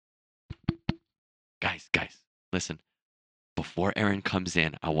guys, listen. Before Aaron comes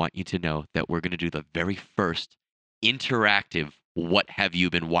in, I want you to know that we're going to do the very first interactive What Have You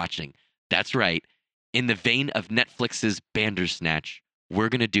Been Watching? That's right. In the vein of Netflix's Bandersnatch, we're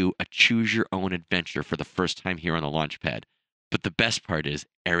going to do a choose your own adventure for the first time here on the Launchpad. But the best part is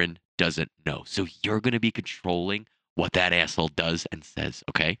Aaron doesn't know. So you're going to be controlling what that asshole does and says,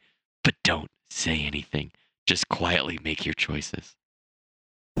 okay? But don't say anything. Just quietly make your choices.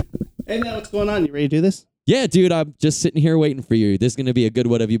 Hey, man, what's going on? You ready to do this? Yeah, dude, I'm just sitting here waiting for you. This is going to be a good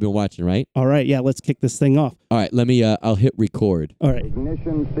What Have You Been Watching, right? All right, yeah, let's kick this thing off. All right, I'll hit record. All right.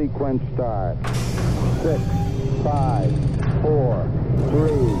 Ignition sequence start. 6, 5, 4, 3,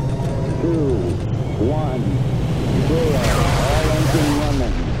 2, 1, 0. All engine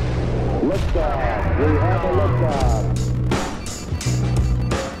running. Liftoff. We have a liftoff.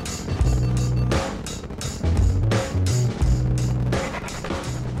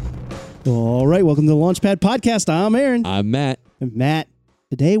 All right, welcome to the Launchpad Podcast. I'm Aaron. I'm Matt. And Matt,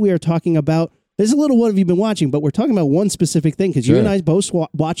 today we are talking about, there's a little What Have You Been Watching, but we're talking about one specific thing, because you and I both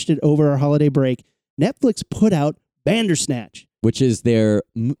watched it over our holiday break. Netflix put out Bandersnatch, Which is their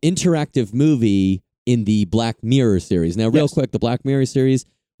interactive movie in the Black Mirror series. Now, real quick, the Black Mirror series,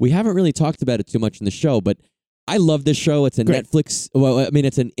 we haven't really talked about it too much in the show, but I love this show. It's a Netflix, well, I mean,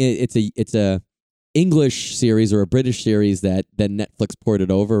 it's a English series or a British series that then Netflix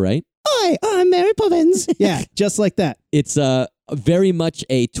ported over, right? Hi, I'm Mary Poppins. Yeah, just like that. It's very much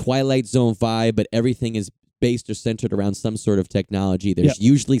a Twilight Zone vibe, but everything is based or centered around some sort of technology. There's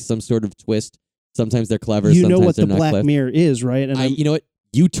usually some sort of twist. Sometimes they're clever. You sometimes know what they're the not Black clever. Mirror is, right? And you know what?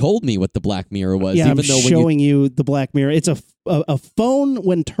 You told me what the Black Mirror was. Yeah, even I'm though showing you the Black Mirror. It's a phone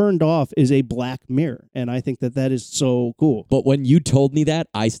when turned off is a black mirror, and I think that is so cool. But when you told me that,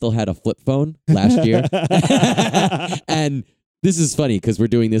 I still had a flip phone last year. And this is funny because we're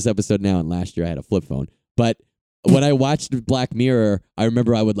doing this episode now, and last year I had a flip phone. But when I watched Black Mirror, I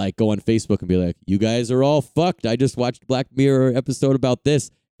remember I would go on Facebook and be like, you guys are all fucked. I just watched Black Mirror episode about this.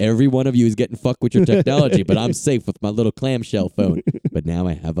 Every one of you is getting fucked with your technology, but I'm safe with my little clamshell phone. But now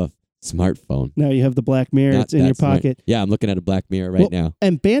I have a smartphone. Now you have the Black Mirror. It's in your pocket. Smart. Yeah, I'm looking at a Black Mirror right now.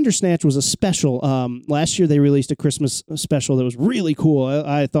 And Bandersnatch was a special. Last year they released a Christmas special that was really cool.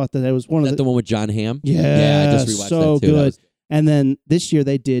 I thought that was one of the one with John Hamm? Yeah, I just rewatched so that too. good. And then this year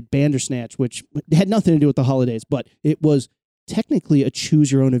they did Bandersnatch, which had nothing to do with the holidays, but it was technically a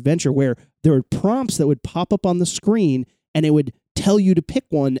choose your own adventure where there were prompts that would pop up on the screen and it would tell you to pick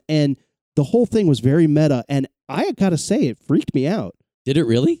one. And the whole thing was very meta. And I got to say, it freaked me out. Did it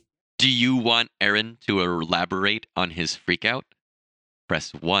really? Do you want Aaron to elaborate on his freakout?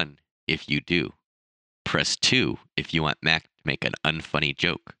 Press 1 if you do. Press 2 if you want Mac to make an unfunny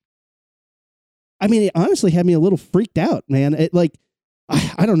joke. I mean, it honestly had me a little freaked out, man. It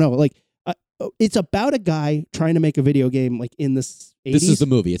I don't know. It's about a guy trying to make a video game in the 80s. This is the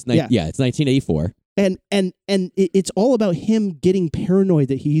movie. It's it's 1984. And it's all about him getting paranoid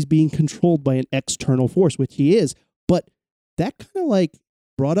that he's being controlled by an external force, which he is. But that kind of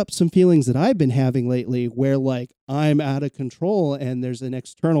brought up some feelings that I've been having lately where I'm out of control and there's an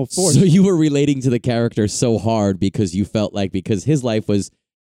external force. So you were relating to the character so hard because you felt because his life was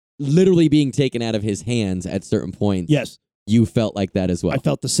literally being taken out of his hands at certain points. Yes. You felt like that as well. I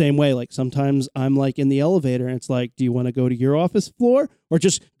felt the same way. Sometimes I'm in the elevator and it's do you want to go to your office floor or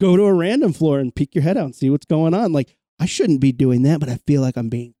just go to a random floor and peek your head out and see what's going on? I shouldn't be doing that, but I feel like I'm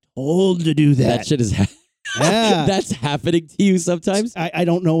being told to do that. That shit is yeah. That's happening to you sometimes? I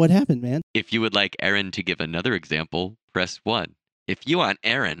don't know what happened, man. If you would like Aaron to give another example, press 1. If you want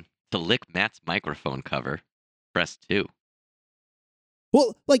Aaron to lick Matt's microphone cover, press 2.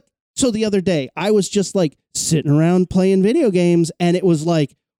 Well, so the other day, I was just sitting around playing video games, and it was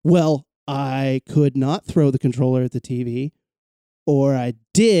well, I could not throw the controller at the TV, or I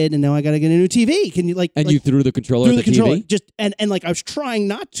did, and now I got to get a new TV. Can you And you threw the controller at the TV? Just and I was trying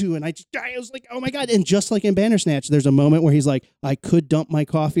not to, and I was oh my God! And just like in Bandersnatch, there's a moment where he's I could dump my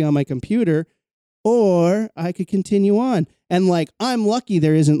coffee on my computer, or I could continue on. And I'm lucky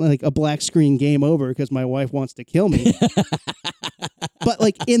there isn't a black screen game over because my wife wants to kill me. But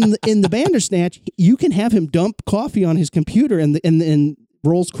in the Bandersnatch, you can have him dump coffee on his computer and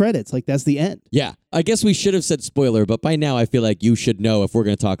rolls credits. That's the end. Yeah. I guess we should have said spoiler, but by now I feel like you should know if we're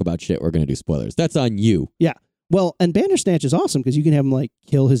going to talk about shit, we're going to do spoilers. That's on you. Yeah. Well, and Bandersnatch is awesome because you can have him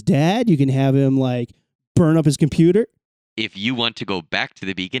kill his dad. You can have him burn up his computer. If you want to go back to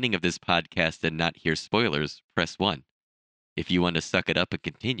the beginning of this podcast and not hear spoilers, press 1. If you want to suck it up and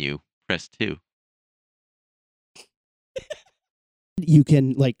continue, press 2. You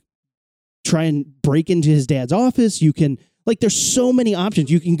can try and break into his dad's office. You can there's so many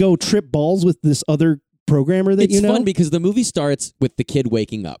options. You can go trip balls with this other programmer that It's you know? fun because the movie starts with the kid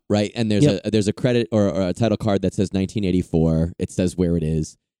waking up, right? And there's a credit or a title card that says 1984. It says where it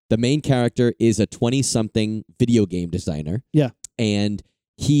is. The main character is a 20-something video game designer. Yeah. And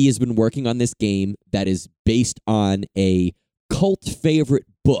he has been working on this game that is based on a cult favorite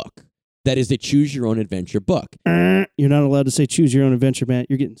book that is a choose your own adventure book. You're not allowed to say choose your own adventure, Matt.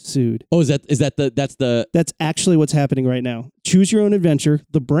 You're getting sued. Oh, that's Actually what's happening right now. Choose your own adventure,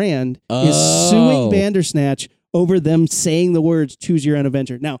 the brand, is suing Bandersnatch over them saying the words choose your own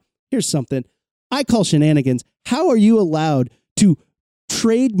adventure. Now, here's something. I call shenanigans. How are you allowed to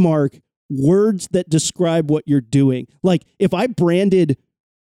trademark words that describe what you're doing? Like, if I branded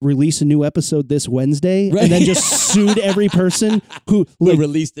release a new episode this Wednesday, right, and then just sued every person who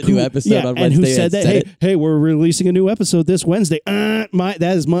released a new episode on Wednesday and who said that, hey, we're releasing a new episode this Wednesday. That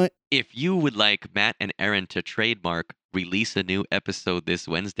is my. If you would like Matt and Aaron to trademark release a new episode this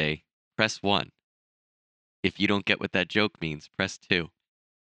Wednesday, press 1. If you don't get what that joke means, press 2.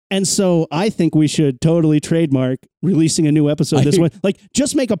 And so I think we should totally trademark releasing a new episode this one. Like,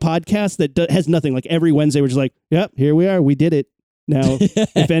 just make a podcast that has nothing. Like, every Wednesday, we're just like, yep, here we are. We did it. Now,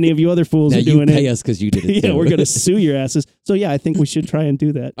 if any of you other fools are doing you pay us because you did it. Yeah, we're going to sue your asses. So, yeah, I think we should try and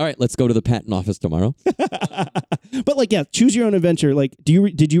do that. All right, let's go to the patent office tomorrow. But, like, yeah, choose your own adventure. Like,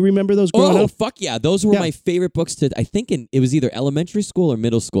 did you remember those growing up? Oh, fuck yeah. Those were my favorite books I think it was either elementary school or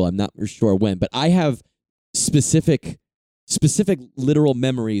middle school. I'm not sure when. But I have specific literal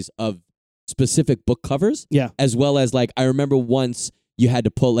memories of specific book covers. Yeah. As well as, like, I remember once you had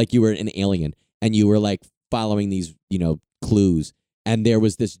to pull, like, you were an alien and you were, like, following these, clues. And there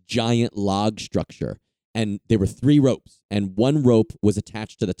was this giant log structure. And there were 3 ropes. And one rope was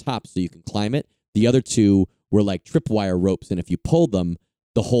attached to the top so you can climb it. The other 2 were like tripwire ropes. And if you pulled them,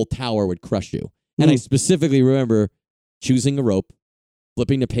 the whole tower would crush you. And I specifically remember choosing a rope,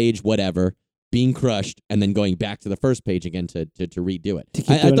 flipping the page, whatever, being crushed, and then going back to the first page again to redo it.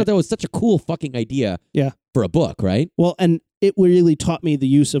 I thought that was such a cool fucking idea for a book, right? Well, and it really taught me the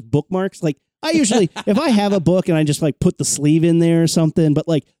use of bookmarks. Like, I usually, if I have a book and I just like put the sleeve in there or something, but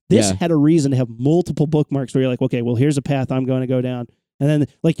like this had a reason to have multiple bookmarks where you're like, okay, well, here's a path I'm going to go down. And then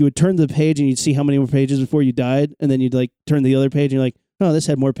like you would turn to the page and you'd see how many more pages before you died. And then you'd like turn to the other page and you're like, oh, this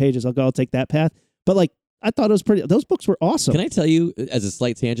had more pages. I'll take that path. But like, I thought it was those books were awesome. Can I tell you as a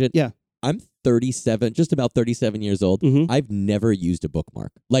slight tangent? Yeah. I'm 37, just about 37 years old. Mm-hmm. I've never used a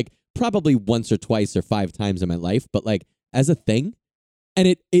bookmark. Like probably once or twice or 5 times in my life, but like as a thing. And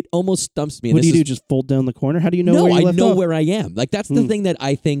it almost stumps me. What do you do? Just fold down the corner? How do you know where you left off? I know where I am. Like that's the thing that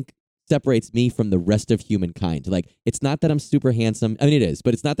I think separates me from the rest of humankind. Like it's not that I'm super handsome. I mean it is,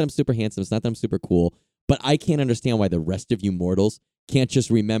 but it's not that I'm super handsome. It's not that I'm super cool. But I can't understand why the rest of you mortals can't just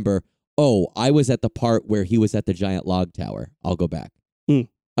remember, oh, I was at the part where he was at the giant log tower. I'll go back. I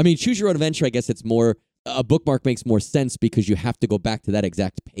mean, choose your own adventure. I guess it's more, a bookmark makes more sense because you have to go back to that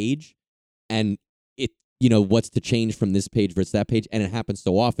exact page and what's to change from this page versus that page. And it happens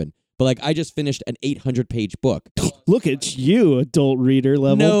so often. But like, I just finished an 800-page book. Look at you, adult reader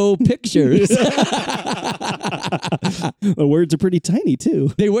level. No pictures. The words are pretty tiny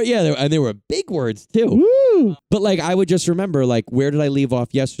too. They were, and they were big words too. Woo! But like, I would just remember, like, where did I leave off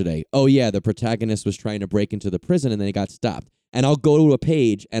yesterday? Oh yeah, the protagonist was trying to break into the prison and then he got stopped. And I'll go to a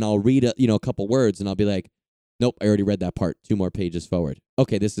page and I'll read a couple words and I'll be like, nope, I already read that part. 2 more pages forward.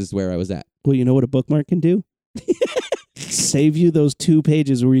 Okay, this is where I was at. Well, you know what a bookmark can do? Save you those 2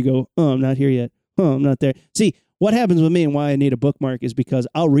 pages where you go, oh, I'm not here yet. Oh, I'm not there. See, what happens with me and why I need a bookmark is because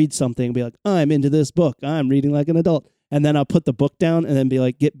I'll read something and be like, I'm into this book. I'm reading like an adult. And then I'll put the book down and then be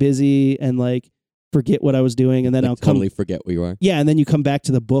like, get busy and like forget what I was doing. And then I'll totally forget where you are. Yeah. And then you come back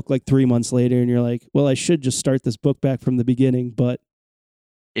to the book like 3 months later and you're like, well, I should just start this book back from the beginning. But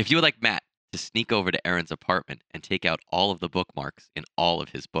if you would like Matt to sneak over to Aaron's apartment and take out all of the bookmarks in all of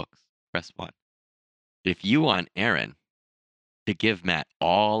his books, press 1. If you want Aaron to give Matt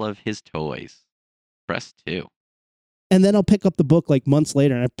all of his toys, press 2. And then I'll pick up the book like months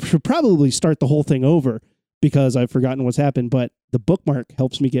later and I should probably start the whole thing over because I've forgotten what's happened. But the bookmark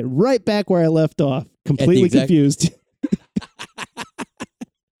helps me get right back where I left off, completely confused.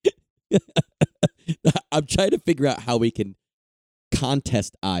 I'm trying to figure out how we can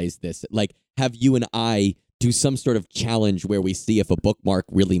contest-ize this. Like, have you and I do some sort of challenge where we see if a bookmark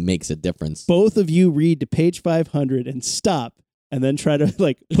really makes a difference. Both of you read to page 500 and stop, and then try to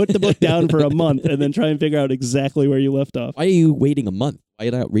like put the book down for a month, and then try and figure out exactly where you left off. Why are you waiting a month? Why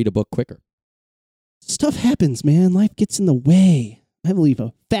not read a book quicker? Stuff happens, man. Life gets in the way. I believe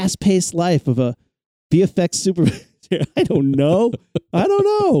a fast-paced life of a VFX supervisor. I don't know.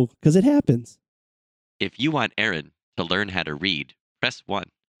 Because it happens. If you want Aaron to learn how to read, press 1.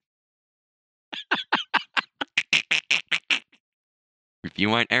 If you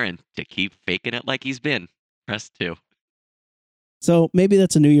want Aaron to keep faking it like he's been, press 2. So maybe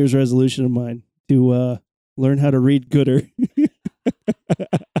that's a New Year's resolution of mine to learn how to read gooder.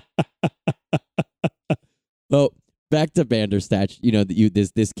 Well, back to Bandersnatch. You know,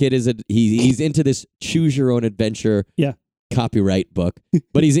 this kid is he's into this choose your own adventure copyright book,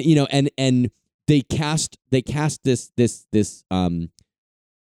 but he's and they cast this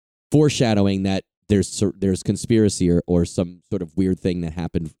foreshadowing that there's conspiracy or some sort of weird thing that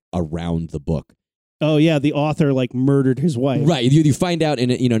happened around the book. Oh yeah, the author like murdered his wife. Right. You find out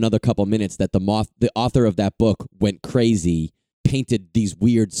in another couple minutes that the author of that book went crazy, painted these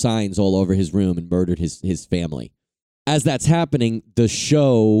weird signs all over his room, and murdered his family. As that's happening,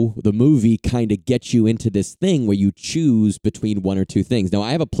 the movie kind of gets you into this thing where you choose between one or two things. Now,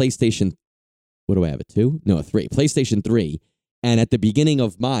 I have a PlayStation. What do I have? A 2? No, a 3. PlayStation 3. And at the beginning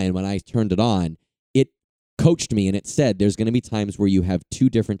of mine, when I turned it on, it coached me and it said there's going to be times where you have two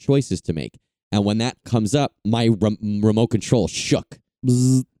different choices to make. And when that comes up, my remote control shook.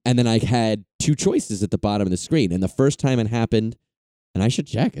 Bzz. And then I had two choices at the bottom of the screen. And the first time it happened, and I should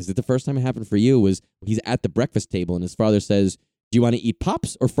check, is it the first time it happened for you, was he's at the breakfast table and his father says, do you want to eat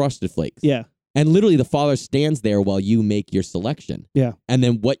Pops or Frosted Flakes? Yeah. And literally the father stands there while you make your selection. Yeah. And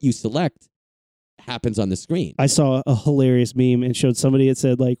then what you select happens on the screen. I saw a hilarious meme and showed somebody, it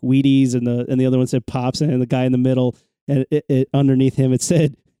said like Wheaties and the other one said Pops, and the guy in the middle, and it underneath him it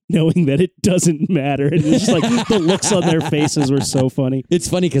said, knowing that it doesn't matter. And it's just like the looks on their faces were so funny. It's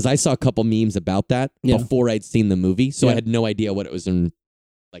funny because I saw a couple memes about that before I'd seen the movie, so I Yeah. had no idea what it was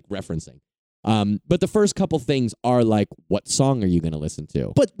referencing. But the first couple things are like, what song are you going to listen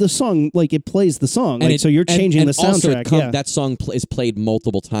to? But the song, like it plays the song, And like, so you're changing the also soundtrack. that song is played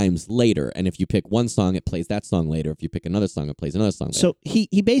multiple times later, and if you pick one song, it plays that song later. If you pick another song, it plays another song later. So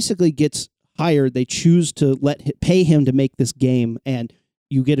he basically gets hired. They choose to pay him to make this game, and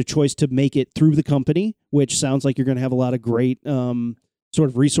you get a choice to make it through the company, which sounds like you're going to have a lot of great sort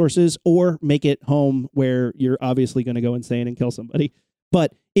of resources, or make it home where you're obviously going to go insane and kill somebody.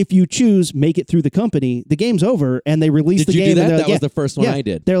 But if you choose make it through the company, the game's over, and they release the game. Did you do that? And That was the first one I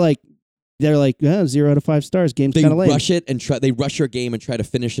did. They're like 0 out of 5 stars. Game's They kind of lame. rush it and they rush your game and try to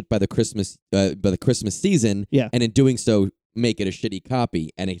finish it by the Christmas season. Yeah. And in doing so, make it a shitty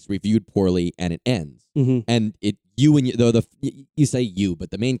copy, and it's reviewed poorly, and it ends. Mm-hmm. And you say you,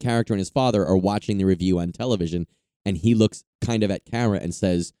 but the main character and his father are watching the review on television, and he looks kind of at camera and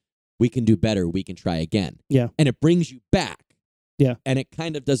says, "We can do better. We can try again." Yeah. And it brings you back. Yeah. And it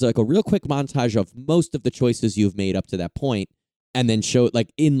kind of does like a real quick montage of most of the choices you've made up to that point, and then show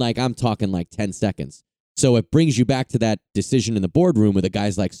I'm talking like 10 seconds. So it brings you back to that decision in the boardroom where the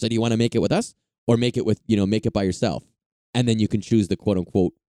guy's like, "So do you want to make it with us or make it make it by yourself?" And then you can choose the quote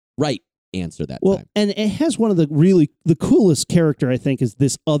unquote right answer that time. And it has one of the coolest character, I think, is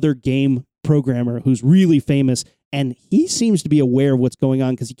this other game programmer who's really famous, and he seems to be aware of what's going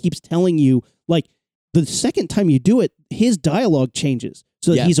on because he keeps telling you, like, the second time you do it, his dialogue changes.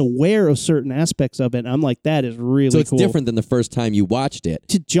 So that he's aware of certain aspects of it. And I'm like, that is really So it's cool. different than the first time you watched it.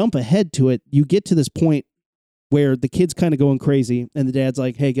 To jump ahead to it, you get to this point where the kid's kind of going crazy, and the dad's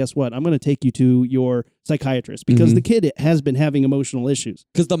like, hey, guess what? I'm going to take you to your psychiatrist because the kid has been having emotional issues.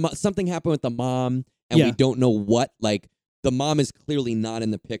 Because something happened with the mom, and we don't know what. Like, the mom is clearly not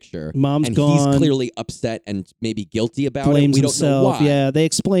in the picture. Mom's and gone. He's clearly upset and maybe guilty about Blames it. We himself. don't know why. Yeah, they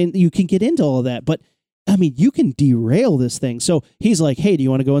explain. You can get into all of that, but I mean, you can derail this thing. So he's like, hey, do you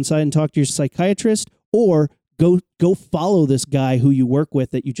want to go inside and talk to your psychiatrist, or go follow this guy who you work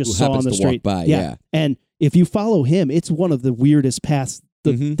with that you just saw on the street? Walk by, yeah. And if you follow him, it's one of the weirdest paths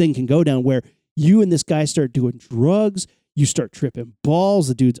the thing can go down, where you and this guy start doing drugs. You start tripping balls.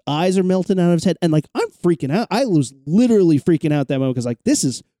 The dude's eyes are melting out of his head. And like, I'm freaking out. I was literally freaking out that moment because like, this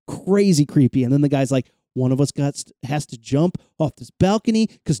is crazy creepy. And then the guy's like, one of us has to jump off this balcony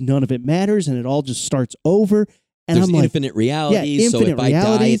because none of it matters. And it all just starts over. And There's I'm like, infinite realities. So if I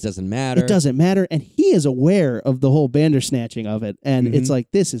die, it doesn't matter. It doesn't matter. And he is aware of the whole Bandersnatching of it. And it's like,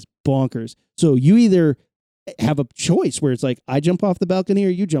 this is bonkers. So you either have a choice where it's like, I jump off the balcony or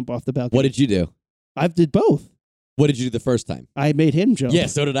you jump off the balcony. What did you do? I did both. What did you do the first time? I made him jump. Yeah,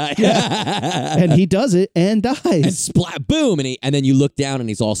 so did I. And he does it and dies. And splat, boom, and then you look down and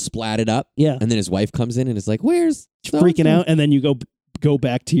he's all splatted up. Yeah. And then his wife comes in and is like, "Where's freaking out?" And then you go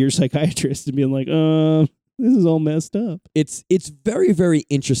back to your psychiatrist and being like, this is all messed up. It's very, very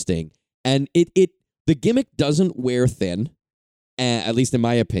interesting, and the gimmick doesn't wear thin, at least in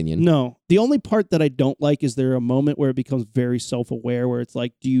my opinion. No, the only part that I don't like is there a moment where it becomes very self-aware, where it's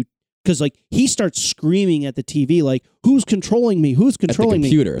like, because like he starts screaming at the TV, like, who's controlling me? Who's controlling at the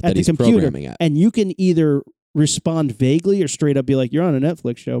computer me? that he's programming at. And you can either respond vaguely or straight up be like, "You're on a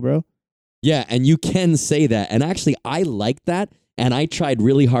Netflix show, bro." Yeah, and you can say that. And actually, I like that. And I tried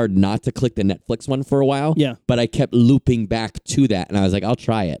really hard not to click the Netflix one for a while. Yeah. But I kept looping back to that. And I was like, I'll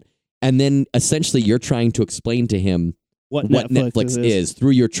try it. And then essentially you're trying to explain to him what Netflix is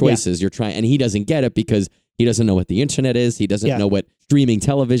through your choices. You're trying, and he doesn't get it because he doesn't know what the internet is. He doesn't know what streaming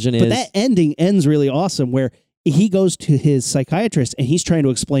television is. But that ending ends really awesome where he goes to his psychiatrist and he's trying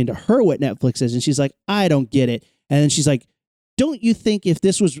to explain to her what Netflix is. And she's like, I don't get it. And then she's like, don't you think if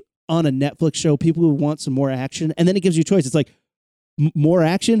this was on a Netflix show, people would want some more action? And then it gives you a choice. It's like, more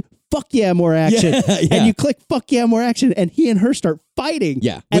action? Fuck yeah, more action. Yeah. And you click fuck yeah, more action. And he and her start fighting.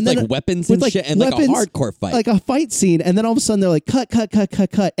 Yeah. With and like weapons and shit and like a hardcore fight. Like a fight scene. And then all of a sudden they're like, cut.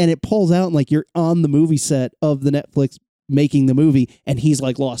 And it pulls out and like you're on the movie set of the Netflix making the movie. And he's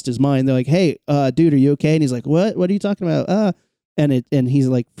like lost his mind. They're like, hey, dude, are you okay? And he's like, what? What are you talking about? And he's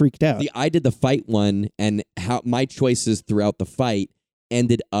like freaked out. See, I did the fight one and how my choices throughout the fight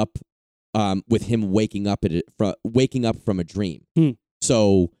ended up with him waking up from a dream.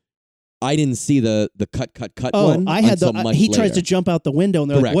 So I didn't see the cut one. I had he later. tries to jump out the window and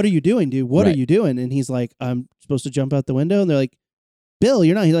they're like, what are you doing, dude? What are Right. you doing? And he's like, I'm supposed to jump out the window. And they're like, Bill,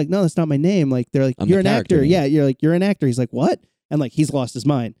 you're not. He's like, no, that's not my name. Like, they're like, I'm you're the an character actor. name. Yeah, you're an actor. He's like, what? And like, he's lost his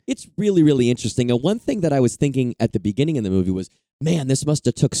mind. It's really, really interesting. And one thing that I was thinking at the beginning of the movie was, man, this must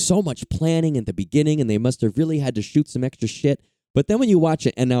have took so much planning at the beginning and they must have really had to shoot some extra shit. But then when you watch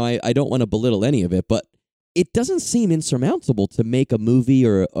it, and now I don't want to belittle any of it, but it doesn't seem insurmountable to make a movie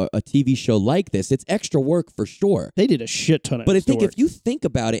or a TV show like this. It's extra work for sure. They did a shit ton of But I extra think work. if you think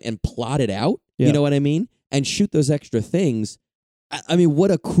about it and plot it out, Yeah. you know what I mean? And shoot those extra things. I mean,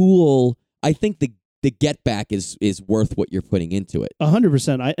 what a cool, I think the get back is worth what you're putting into it.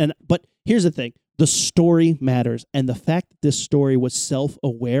 100%. But here's the thing. The story matters. And the fact that this story was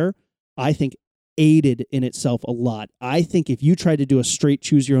self-aware, I think aided in itself a lot. I think if you tried to do a straight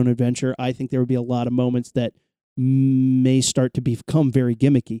choose your own adventure, I think there would be a lot of moments that may start to become very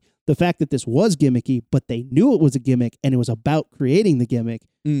gimmicky. The fact that this was gimmicky, but they knew it was a gimmick and it was about creating the gimmick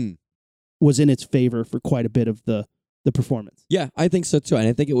was in its favor for quite a bit of the performance. Yeah, I think so too. And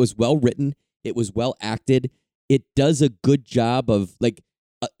I think it was well written. It was well acted. It does a good job of like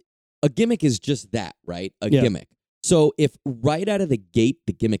a gimmick is just that, right? A gimmick. So if right out of the gate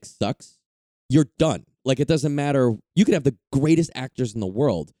the gimmick sucks, you're done. Like it doesn't matter. You could have the greatest actors in the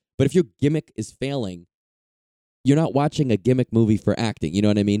world, but if your gimmick is failing, you're not watching a gimmick movie for acting. You know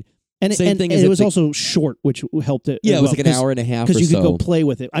what I mean? And it was also short, which helped it. Yeah, it was like an hour and a half or so. Because you could go play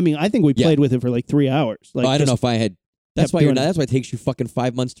with it. I mean, I think we played with it for like 3 hours. Like, I don't know if I had. That's why doing that's why it takes you fucking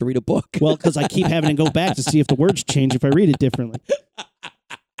 5 months to read a book. Well, because I keep having to go back to see if the words change if I read it differently.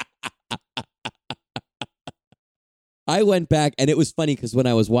 I went back, and it was funny because when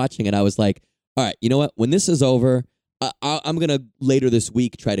I was watching it, I was like, all right, you know what? When this is over, I'm going to later this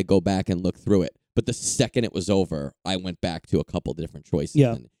week try to go back and look through it. But the second it was over, I went back to a couple different choices.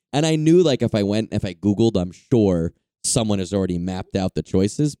 Yeah. And I knew, like, if I Googled, I'm sure someone has already mapped out the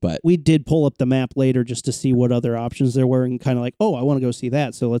choices. But we did pull up the map later just to see what other options there were and kind of like, oh, I want to go see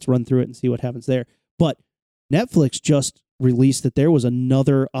that. So let's run through it and see what happens there. But Netflix just released that there was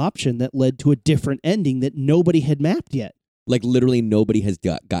another option that led to a different ending that nobody had mapped yet. like literally nobody has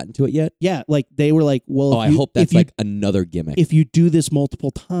gotten to it yet. Yeah, like they were like, well, I hope that's like another gimmick. If you do this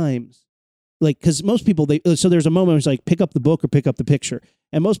multiple times, like, because most people, so there's a moment where it's like, pick up the book or pick up the picture.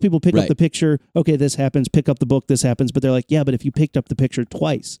 And most people pick up the picture, okay, this happens, pick up the book, this happens. But they're like, yeah, but if you picked up the picture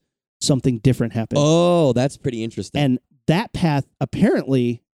twice, something different happened. Oh, that's pretty interesting. And that path,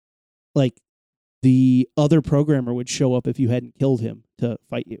 apparently, like, the other programmer would show up if you hadn't killed him to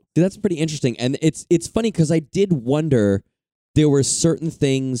fight you. That's pretty interesting. And it's funny because I did wonder, there were certain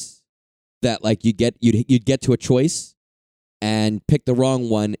things that like you'd get to a choice and pick the wrong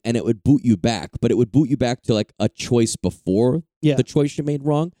one and it would boot you back, but it would boot you back to like a choice before the choice you made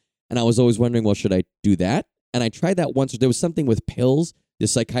wrong. And I was always wondering, well, should I do that? And I tried that once. There was something with pills. The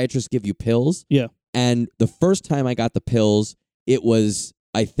psychiatrist give you pills. Yeah. And the first time I got the pills, it was,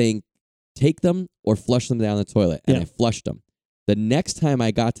 I think, take them or flush them down the toilet. And I flushed them. The next time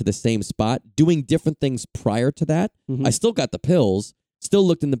I got to the same spot, doing different things prior to that, I still got the pills, still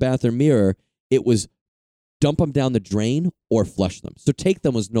looked in the bathroom mirror. It was dump them down the drain or flush them. So take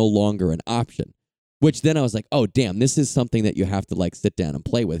them was no longer an option, which then I was like, oh, damn, this is something that you have to like sit down and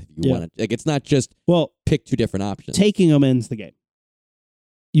play with if you want to. Like, it's not just pick two different options. Taking them ends the game.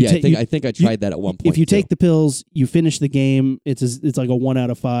 I think I tried that at one point. If you take the pills, you finish the game. It's like a 1 out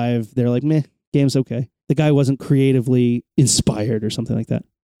of 5. They're like, meh, game's okay. The guy wasn't creatively inspired or something like that.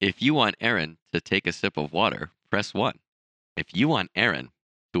 If you want Aaron to take a sip of water, press 1. If you want Aaron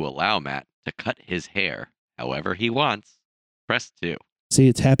to allow Matt to cut his hair however he wants, press 2. See,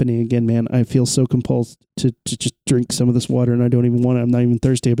 it's happening again, man. I feel so compulsed to just drink some of this water, and I don't even want it. I'm not even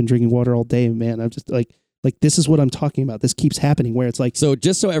thirsty. I've been drinking water all day, man. I'm just like this is what I'm talking about. This keeps happening where it's like. So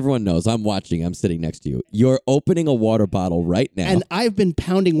just so everyone knows, I'm watching. I'm sitting next to you. You're opening a water bottle right now. And I've been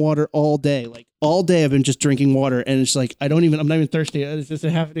pounding water all day. Like all day I've been just drinking water, and it's like I'm not even thirsty. It's just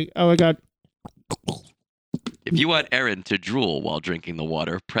happening. Oh my God. If you want Aaron to drool while drinking the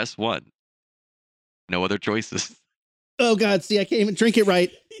water, press 1. No other choices. Oh God, see, I can't even drink it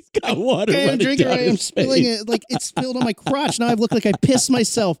right. He's got water. I can't even drink it down right. I'm his spilling face. it. Like it's spilled on my crotch. Now I've looked like I pissed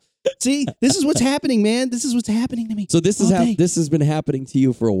myself. See, this is what's happening, man. This is what's happening to me. So this has been happening to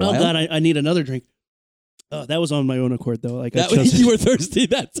you for a while. Oh God, I need another drink. Oh, that was on my own accord though. Like You were thirsty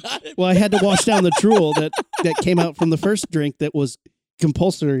that time. well, I had to wash down the drool that came out from the first drink that was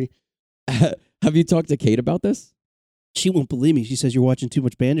compulsory. Have you talked to Kate about this? She won't believe me. She says you're watching too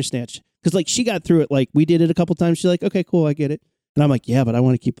much Bandersnatch because like she got through it. Like we did it a couple times. She's like, okay, cool, I get it. And I'm like, yeah, but I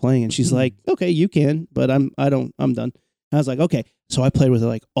want to keep playing. And she's like, okay, you can, but I'm done. And I was like, okay. So I played with it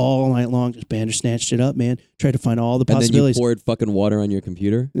like all night long, just Bandersnatched it up, man. Tried to find all the possibilities. And then you poured fucking water on your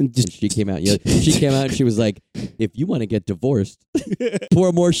computer, And just- and she came out. She came out and she was like, "If you want to get divorced,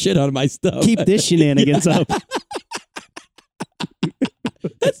 pour more shit on my stuff. Keep this shenanigans up.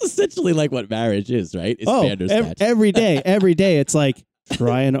 That's essentially like what marriage is, right? It's Bandersnatch. every day. It's like,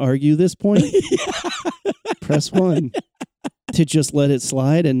 try and argue this point. Press 1. To just let it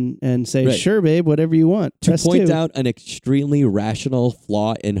slide and say, Right. sure, babe, whatever you want. To Press point 2. out an extremely rational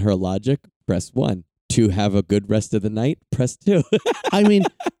flaw in her logic, press 1. To have a good rest of the night, press 2. I mean,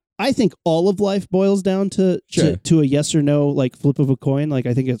 I think all of life boils down to a yes or no, like flip of a coin. Like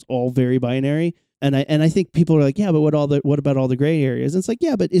I think it's all very binary. And I think people are like, yeah, but what about all the gray areas? And it's like,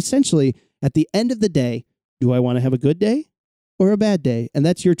 yeah, but essentially at the end of the day, do I want to have a good day or a bad day? And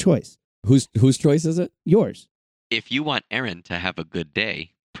that's your choice. Whose choice is it? Yours. If you want Aaron to have a good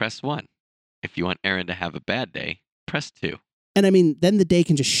day, press 1. If you want Aaron to have a bad day, press 2. And I mean, then the day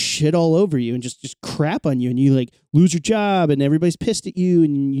can just shit all over you and just crap on you, and you like lose your job, and everybody's pissed at you,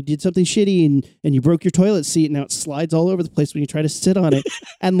 and you did something shitty, and you broke your toilet seat, and now it slides all over the place when you try to sit on it,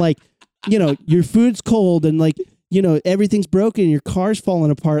 and like, you know, your food's cold, and like, you know, everything's broken, and your car's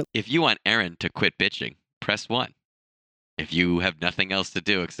falling apart. If you want Aaron to quit bitching, press 1. If you have nothing else to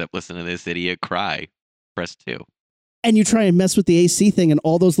do except listen to this idiot cry, press 2. And you try and mess with the AC thing, and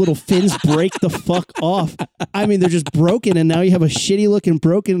all those little fins break the fuck off. I mean, they're just broken, and now you have a shitty looking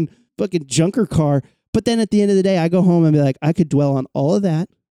broken fucking junker car. But then at the end of the day, I go home and be like, I could dwell on all of that,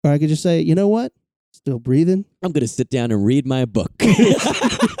 or I could just say, you know what? Still breathing. I'm going to sit down and read my book.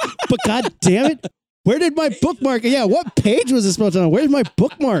 But God damn it, where did my bookmark? Yeah, what page was this supposed to be on? Where's my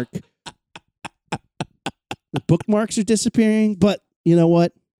bookmark? The bookmarks are disappearing, but you know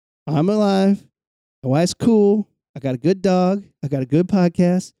what? I'm alive. My wife's cool. I got a good dog. I got a good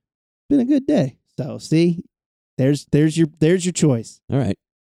podcast. It's been a good day. So see, there's your choice. All right.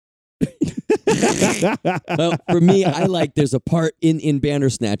 Well, for me, there's a part in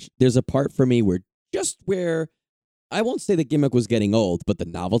Bandersnatch. There's a part for me where I won't say the gimmick was getting old, but the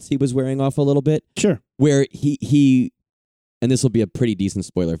novelty was wearing off a little bit. Sure. Where he and this will be a pretty decent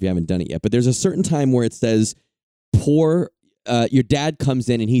spoiler if you haven't done it yet, but there's a certain time where it says, your dad comes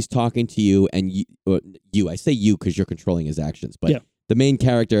in and he's talking to you, and I say you because you're controlling his actions, but the main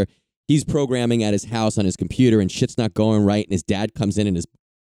character, he's programming at his house on his computer, and shit's not going right, and his dad comes in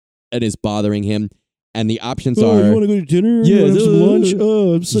and is bothering him, and the options are, you want to go to dinner? Yeah, you want to have some lunch?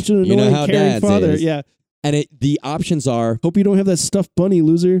 Oh, I'm such an annoying, how caring dads father. is. Yeah. And the options are, Hope you don't have that stuffed bunny,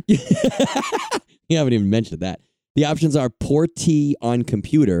 loser. you haven't even mentioned that. The options are pour tea on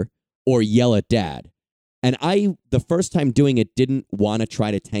computer or yell at dad. And the first time doing it, didn't want to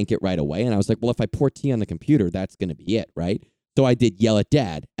try to tank it right away. And I was like, well, if I pour tea on the computer, that's going to be it, right? So I did yell at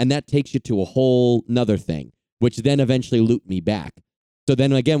dad. And that takes you to a whole nother thing, which then eventually looped me back. So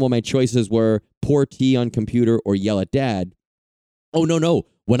then again, when my choices were pour tea on computer or yell at dad, oh, no.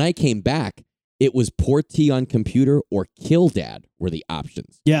 When I came back, it was pour tea on computer or kill dad were the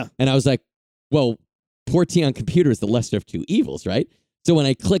options. Yeah. And I was like, well, pour tea on computer is the lesser of two evils, right? So when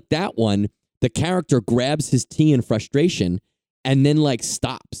I clicked that one, the character grabs his tea in frustration and then like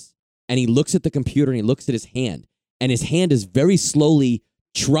stops. And he looks at the computer and he looks at his hand. And his hand is very slowly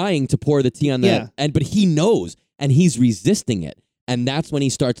trying to pour the tea on that. Yeah. But he knows and he's resisting it. And that's when he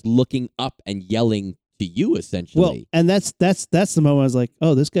starts looking up and yelling to you, essentially. Well, and that's the moment I was like,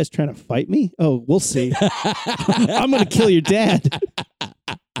 oh, this guy's trying to fight me? Oh, we'll see. I'm going to kill your dad.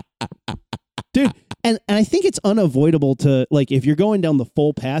 Dude, and I think it's unavoidable to, like, if you're going down the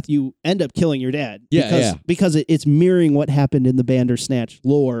full path, you end up killing your dad. Because it's mirroring what happened in the Bandersnatch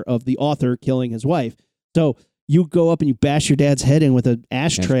lore of the author killing his wife. So you go up and you bash your dad's head in with an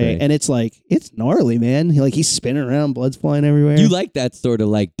ashtray, and it's like, it's gnarly, man. He's spinning around, blood's flying everywhere. You like that sort of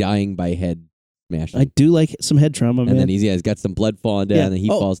like dying by head smashing. I do like some head trauma, man. And then he's got some blood falling down, and he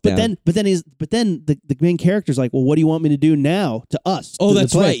falls down. But then the main character's like, well, what do you want me to do now to us? Oh, to the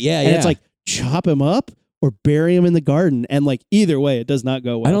that's player? right. Yeah, and yeah. it's like, chop him up or bury him in the garden. And like, either way, it does not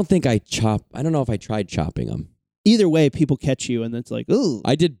go well. I don't know if I tried chopping him. Either way, people catch you, and it's like, ooh.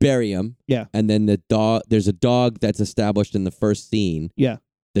 I did bury him. Yeah. And then there's a dog that's established in the first scene. Yeah.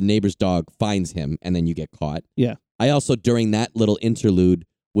 The neighbor's dog finds him, and then you get caught. Yeah. I also, during that little interlude,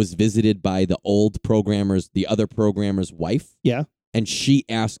 was visited by the other programmer's wife. Yeah. And she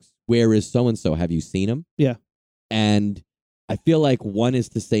asks, where is so-and-so? Have you seen him? Yeah. And I feel like one is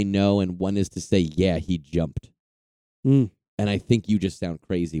to say no, and one is to say, yeah, he jumped. Mm. And I think you just sound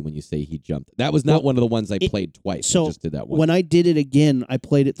crazy when you say he jumped. That was not one of the ones I played twice. So I just did that one. When I did it again, I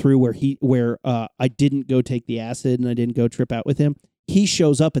played it through where I didn't go take the acid and I didn't go trip out with him. He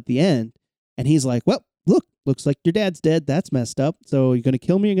shows up at the end and he's like, well, looks like your dad's dead. That's messed up. So you're going to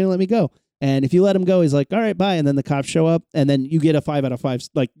kill me? You're going to let me go? And if you let him go, he's like, all right, bye. And then the cops show up and then you get a 5 out of 5.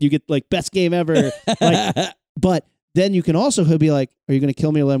 Like you get like best game ever. But then you can also, he'll be like, are you going to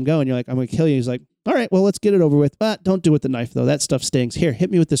kill me or let him go? And you're like, I'm going to kill you. He's like, all right, well, let's get it over with. But don't do it with the knife, though. That stuff stings. Here, hit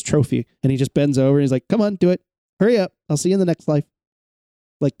me with this trophy. And he just bends over and he's like, come on, do it. Hurry up. I'll see you in the next life.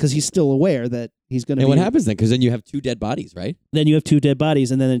 Like, because he's still aware that he's going to And what happens then? Because then you have 2 dead bodies, right? Then you have 2 dead bodies,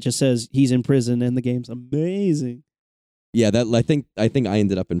 and then it just says he's in prison, and the game's amazing. Yeah, I think I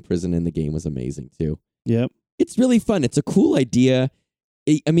ended up in prison, and the game was amazing, too. Yep. It's really fun. It's a cool idea.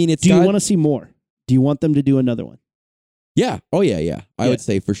 I mean, Do you want to see more? Do you want them to do another one? Yeah. Oh, yeah. I would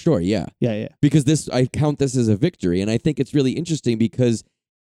say for sure, yeah. Yeah. Because I count this as a victory, and I think it's really interesting because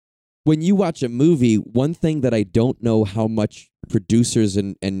when you watch a movie, one thing that I don't know how much producers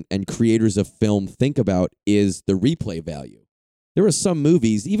and creators of film think about is the replay value. There are some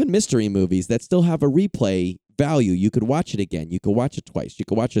movies, even mystery movies, that still have a replay value. You could watch it again. You could watch it twice. You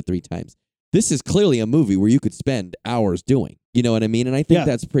could watch it 3 times. This is clearly a movie where you could spend hours doing. You know what I mean? And I think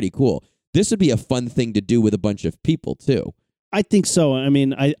that's pretty cool. This would be a fun thing to do with a bunch of people, too. I think so. I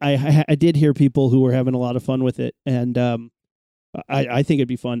mean, I did hear people who were having a lot of fun with it, and I think it'd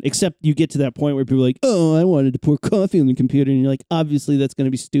be fun. Except you get to that point where people are like, oh, I wanted to pour coffee on the computer, and you're like, obviously that's going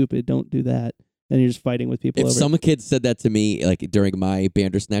to be stupid. Don't do that. And you're just fighting with people. If over some kid said that to me, like during my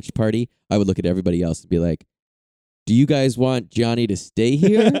Bandersnatch party, I would look at everybody else and be like, do you guys want Johnny to stay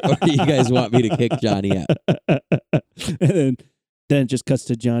here, or do you guys want me to kick Johnny out? And then it just cuts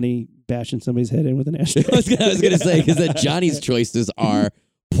to Johnny bashing somebody's head in with an ashtray. I was going to say, because then Johnny's choices are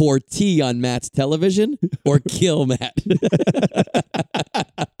pour tea on Matt's television or kill Matt.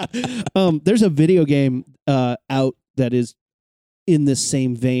 There's a video game out that is in this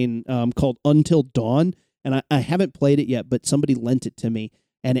same vein called Until Dawn, and I haven't played it yet, but somebody lent it to me,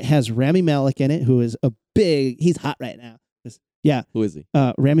 and it has Rami Malek in it, who is he's hot right now. Yeah. Who is he?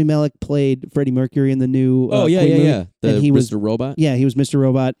 Rami Malek played Freddie Mercury in the new Queen movie. And he Mr. was Robot? Yeah, he was Mr.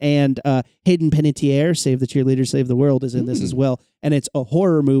 Robot. And Hayden Panettiere, Save the Cheerleader, Save the World, is in this as well. And it's a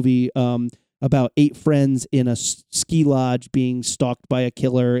horror movie about 8 friends in a ski lodge being stalked by a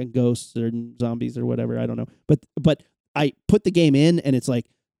killer and ghosts or zombies or whatever. I don't know. But I put the game in, and it's like,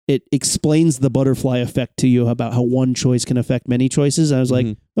 it explains the butterfly effect to you about how one choice can affect many choices. I was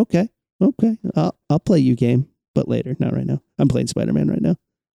like, okay, I'll play you game. But later, not right now. I'm playing Spider-Man right now.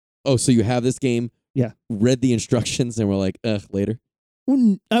 Oh, so you have this game? Yeah. Read the instructions and we're like, later?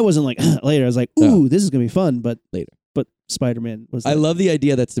 I wasn't like, later. I was like, ooh, this is going to be fun, but later. But Spider-Man was I love the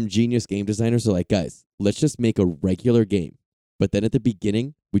idea that some genius game designers are like, guys, let's just make a regular game. But then at the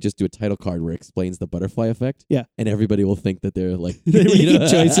beginning, we just do a title card where it explains the butterfly effect. Yeah. And everybody will think that they're like... they're making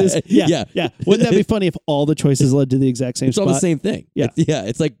choices. Yeah. Wouldn't that be funny if all the choices led to the exact same spot? It's all the same thing. Yeah.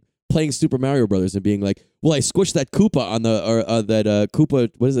 It's like playing Super Mario Brothers and being like, well, I squished that Koopa on that Koopa,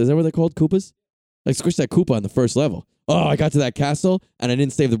 is that what they're called? Koopas? I squished that Koopa on the first level. Oh, I got to that castle and I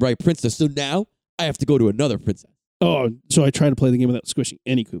didn't save the right princess, so now I have to go to another princess. Oh, so I try to play the game without squishing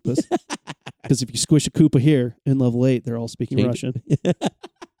any Koopas. Because if you squish a Koopa here in level 8, they're all speaking Russian.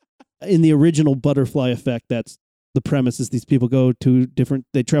 In the original butterfly effect, that's the premise is these people go to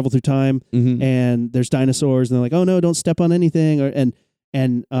they travel through time and there's dinosaurs and they're like, oh no, don't step on anything.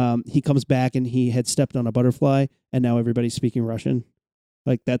 And he comes back and he had stepped on a butterfly and now everybody's speaking Russian.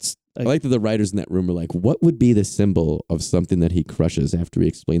 Like that's... I like that the writers in that room are like, what would be the symbol of something that he crushes after we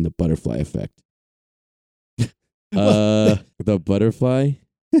explain the butterfly effect? The butterfly?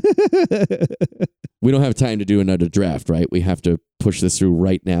 We don't have time to do another draft, right? We have to push this through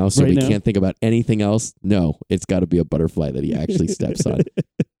right now, so we can't think about anything else. No, it's got to be a butterfly that he actually steps on.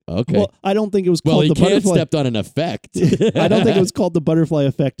 Okay. Well, I don't think it was Well, called he the can't butterfly. stepped on an effect. I don't think it was called the butterfly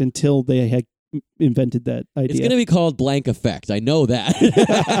effect until they had invented that idea. It's going to be called blank effect. I know that.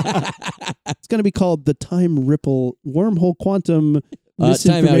 It's going to be called the time ripple wormhole quantum Time out. He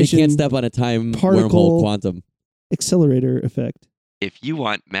misinformation can't step on a time particle- wormhole quantum. accelerator effect. If you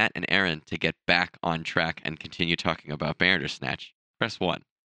want Matt and Aaron to get back on track and continue talking about Bandersnatch, press 1.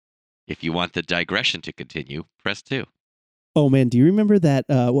 If you want the digression to continue, press 2. Oh man, do you remember that?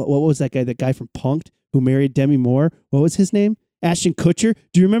 What was that guy? That guy from Punk'd who married Demi Moore. What was his name? Ashton Kutcher.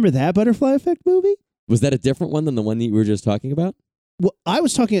 Do you remember that Butterfly Effect movie? Was that a different one than the one that you were just talking about? Well, I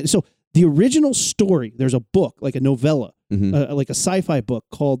was talking. So the original story. There's a book, like a novella, Mhm. like a sci-fi book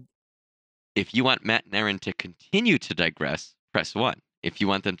called. If you want Matt and Aaron to continue to digress, press 1. If you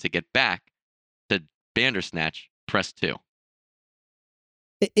want them to get back to Bandersnatch, press 2.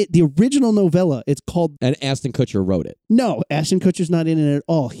 The original novella. It's called. And Ashton Kutcher wrote it. No, Ashton Kutcher's not in it at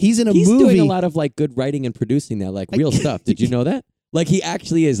all. He's in a He's movie. doing a lot of like good writing and producing now, like real stuff. Did you know that? Like he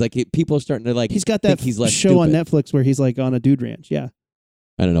actually is. Like people are starting to like. He's got that think he's less show on stupid. Netflix where he's like on a dude ranch. Yeah.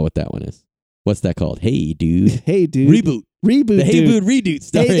 I don't know what that one is. What's that called? Hey, dude. Hey, dude. Reboot. Reboot. The Hey dude. Dude reboot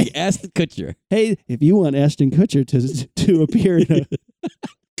starring Hey. Ashton Kutcher. Hey, if you want Ashton Kutcher to appear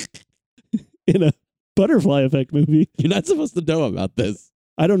in a Butterfly Effect movie, You're not supposed to know about this.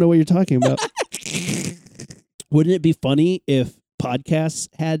 I don't know what you're talking about. Wouldn't it be funny if podcasts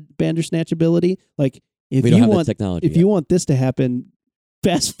had Bandersnatch ability? Like, if We don't you have want, the technology. if you want this to happen,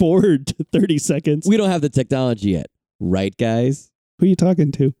 fast forward to 30 seconds. We don't have the technology yet, right, guys? Who are you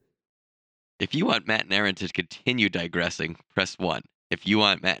talking to? If you want Matt and Aaron to continue digressing, press 1. If you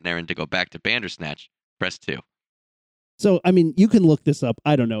want Matt and Aaron to go back to Bandersnatch, press 2. So, I mean, you can look this up.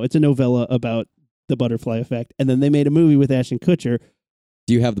 I don't know. It's a novella about the Butterfly Effect, and then they made a movie with Ashton Kutcher.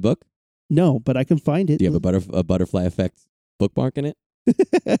 Do you have the book? No, but I can find it. Do you have a butterfly effect bookmark in it?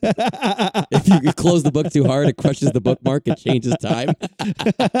 If you close the book too hard, it crushes the bookmark and changes time.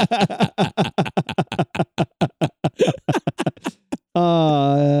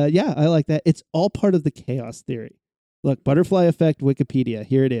 Yeah, I like that. It's all part of the chaos theory. Look, butterfly effect, Wikipedia.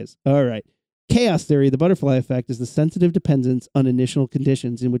 Here it is. All right. Chaos theory, the butterfly effect, is the sensitive dependence on initial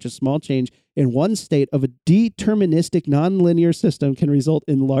conditions in which a small change in one state of a deterministic nonlinear system can result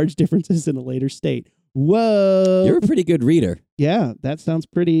in large differences in a later state. Whoa. You're a pretty good reader. Yeah, that sounds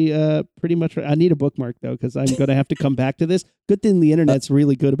pretty much right. I need a bookmark, though, because I'm going to have to come back to this. Good thing the internet's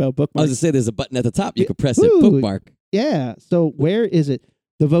really good about I was bookmarks. going to say there's a button at the top. You could press Ooh. it, bookmark. Yeah. So where is it?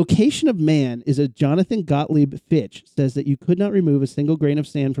 The vocation of man is a Jonathan Gottlieb Fitch says that you could not remove a single grain of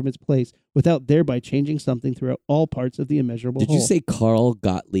sand from its place without thereby changing something throughout all parts of the immeasurable Did whole. you say Carl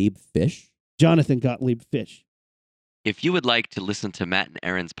Gottlieb Fish? Jonathan Gottlieb Fish? If you would like to listen to Matt and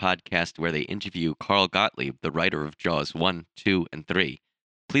Aaron's podcast where they interview Carl Gottlieb, the writer of Jaws 1, 2, and 3,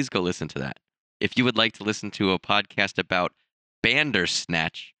 please go listen to that. If you would like to listen to a podcast about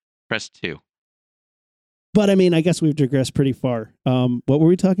Bandersnatch, press 2. But I mean, I guess we've digressed pretty far. What were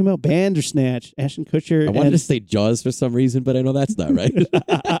we talking about? Bandersnatch, Ashton Kutcher. I wanted to say Jaws for some reason, but I know that's not right.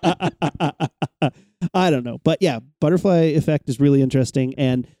 I don't know. But yeah, Butterfly Effect is really interesting.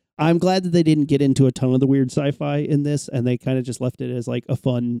 And I'm glad that they didn't get into a ton of the weird sci-fi in this. And they kind of just left it as like a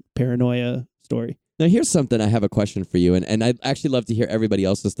fun paranoia story. Now, here's something I have a question for you, and I'd actually love to hear everybody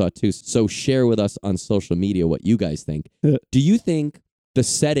else's thought too. So share with us on social media what you guys think. Do you think the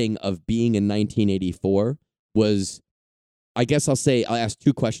setting of being in 1984 was, I guess I'll ask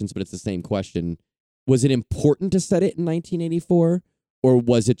two questions, but it's the same question. Was it important to set it in 1984, or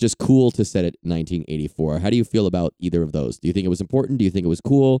was it just cool to set it in 1984? How do you feel about either of those? Do you think it was important? Do you think it was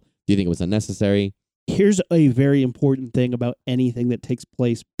cool? Do you think it was unnecessary? Here's a very important thing about anything that takes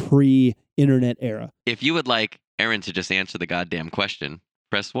place pre-internet era. If you would like Aaron to just answer the goddamn question,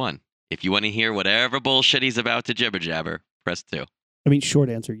 press 1. If you want to hear whatever bullshit he's about to jibber jabber, press 2. I mean, short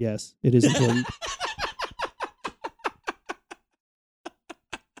answer, yes, it is important.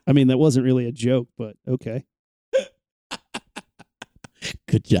 I mean, that wasn't really a joke, but okay.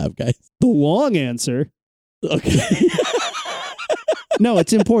 Good job, guys. The long answer, Okay. no,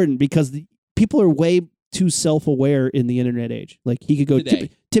 it's important because people are way too self-aware in the internet age. Like he could go Today.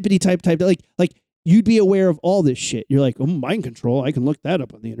 tippity type, like you'd be aware of all this shit. You're like, oh, mind control. I can look that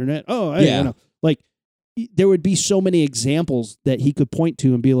up on the internet. Oh, Yeah. you know, like there would be so many examples that he could point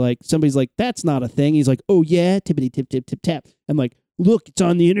to and be like, somebody's like, that's not a thing. He's like, oh yeah, tippity tip tip tip tap. I'm like, look, it's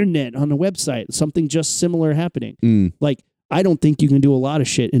on the internet, on the website. Something just similar happening. Mm. Like, I don't think you can do a lot of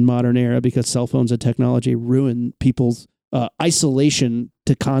shit in modern era because cell phones and technology ruin people's isolation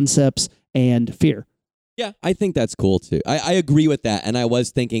to concepts and fear. Yeah, I think that's cool too. I agree with that. And I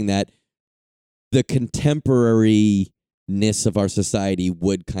was thinking that the contemporary ness of our society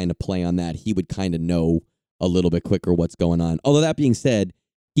would kind of play on that. He would kind of know a little bit quicker what's going on. Although that being said,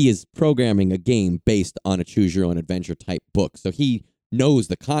 he is programming a game based on a choose your own adventure type book. So he knows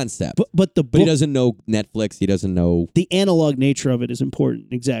the concept. But the book, But he doesn't know Netflix. He doesn't know the analog nature of it is important.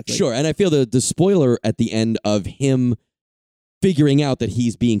 Exactly. Sure. And I feel the spoiler at the end of him figuring out that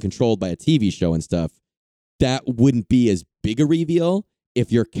he's being controlled by a TV show and stuff, that wouldn't be as big a reveal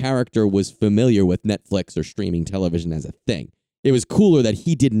if your character was familiar with Netflix or streaming television as a thing. It was cooler that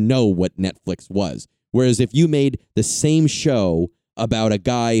he didn't know what Netflix was. Whereas if you made the same show about a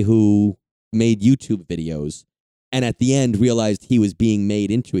guy who made YouTube videos and at the end realized he was being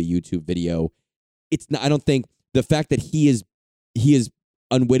made into a YouTube video, it's not, I don't think the fact that he is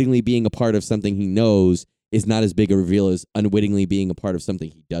unwittingly being a part of something he knows is not as big a reveal as unwittingly being a part of something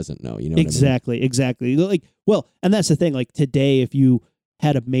he doesn't know. You know exactly, what I mean? exactly. Like, well, and that's the thing. Like today, if you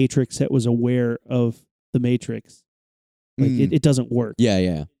had a Matrix that was aware of the Matrix, like it doesn't work. Yeah,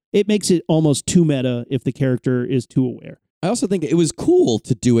 yeah. It makes it almost too meta if the character is too aware. I also think it was cool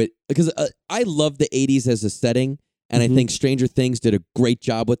to do it because I love the 80s as a setting, and I think Stranger Things did a great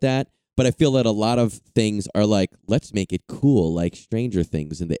job with that. But I feel that a lot of things are like, let's make it cool, like Stranger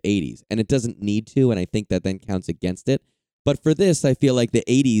Things in the 80s. And it doesn't need to, and I think that then counts against it. But for this, I feel like the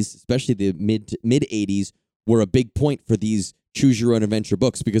 80s, especially the mid 80s, were a big point for these choose-your-own-adventure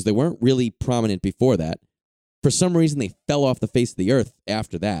books because they weren't really prominent before that. For some reason, they fell off the face of the earth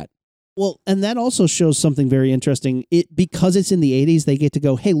after that. Well, and that also shows something very interesting. Because it's in the 80s, they get to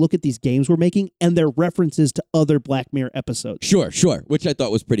go, hey, look at these games we're making, and they're references to other Black Mirror episodes. Sure, which I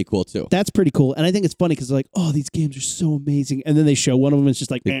thought was pretty cool, too. That's pretty cool. And I think it's funny because they're like, oh, these games are so amazing. And then they show one of them, it's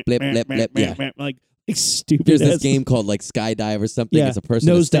just like, Blip, blip, blip, yeah. like stupid. There's this game called like Skydive or something. Yeah. It's a person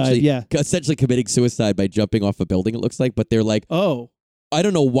Nosedive, essentially committing suicide by jumping off a building, it looks like. But they're like, oh, I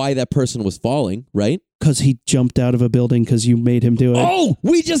don't know why that person was falling, right? because he jumped out of a building because you made him do it. Oh,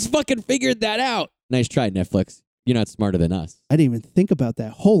 we just fucking figured that out. Nice try, Netflix. You're not smarter than us. I didn't even think about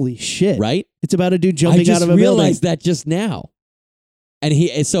that. Holy shit. Right? It's about a dude jumping out of a I just building. realized that just now.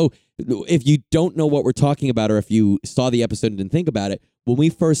 And so if you don't know what we're talking about or if you saw the episode and didn't think about it, when we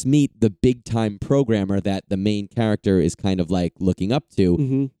first meet the big time programmer that the main character is kind of like looking up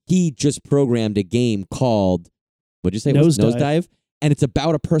to, he just programmed a game called, what'd you say? Nosedive. And it's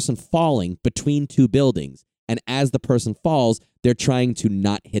about a person falling between two buildings. And as the person falls, they're trying to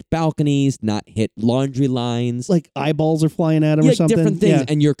not hit balconies, not hit laundry lines. Like eyeballs are flying at him or something. Different things. Yeah.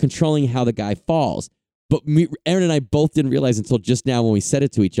 And you're controlling how the guy falls. But Aaron and I both didn't realize until just now when we said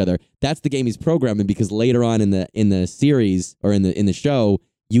it to each other, that's the game he's programming because later on in the series or in the show,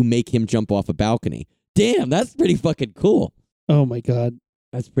 you make him jump off a balcony. Damn, that's pretty fucking cool. Oh my God.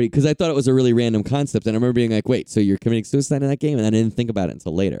 That's pretty, because I thought it was a really random concept. And I remember being like, wait, so you're committing suicide in that game? And I didn't think about it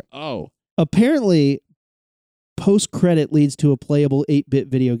until later. Oh. Apparently, post-credit leads to a playable 8-bit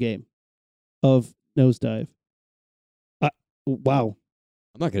video game of Nosedive. Wow.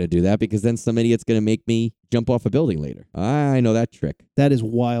 I'm not going to do that because then some idiot's going to make me jump off a building later. I know that trick. That is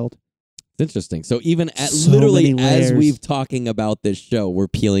wild. It's interesting. So even So literally many layers. as we've talking about this show, we're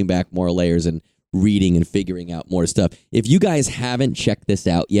peeling back more layers and reading and figuring out more stuff. If you guys haven't checked this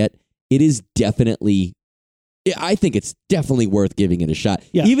out yet, it is definitely, I think it's definitely worth giving it a shot.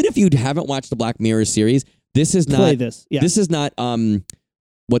 Yeah. Even if you haven't watched the Black Mirror series, this is not, Play this. Yeah. this is not,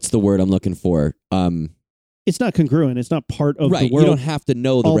 what's the word I'm looking for? It's not congruent. It's not part of Right. the world. You don't have to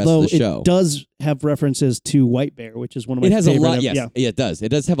know the rest Although of the show. it does have references to White Bear, which is one of my It has a favorite. lot, yes. Yeah. Yeah, it does. It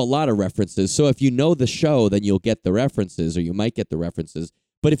does have a lot of references. So if you know the show, then you'll get the references, or you might get the references.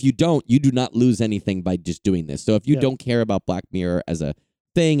 But if you don't, you do not lose anything by just doing this. So if you don't care about Black Mirror as a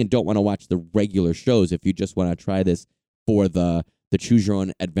thing and don't want to watch the regular shows, if you just want to try this for the choose your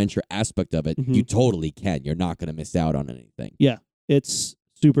own adventure aspect of it, you totally can. You're not going to miss out on anything. Yeah. It's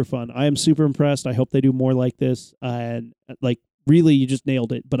super fun. I am super impressed. I hope they do more like this. And like, really, you just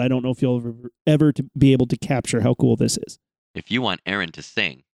nailed it. But I don't know if you'll ever to be able to capture how cool this is. If you want Aaron to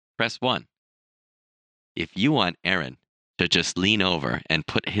sing, press 1. If you want Aaron to just lean over and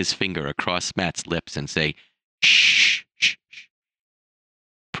put his finger across Matt's lips and say, shh, shh, shh,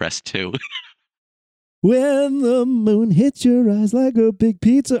 press 2. When the moon hits your eyes like a big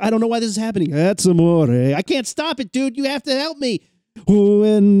pizza. I don't know why this is happening. That's amore. I can't stop it, dude. You have to help me.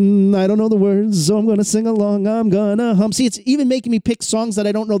 When I don't know the words, so I'm going to sing along. I'm going to hum. See, it's even making me pick songs that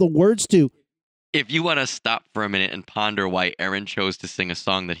I don't know the words to. If you want to stop for a minute and ponder why Aaron chose to sing a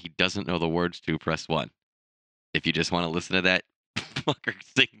song that he doesn't know the words to, press 1. If you just want to listen to that fucker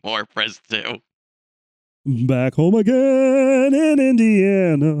sing more, press 2. Back home again in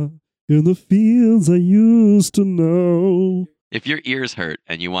Indiana, in the fields I used to know. If your ears hurt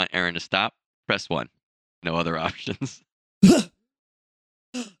and you want Aaron to stop, press 1. No other options.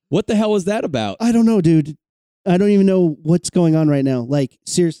 What the hell was that about? I don't know, dude. I don't even know what's going on right now. Like,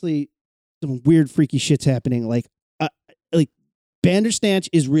 seriously, some weird, freaky shit's happening. Like Bandersnatch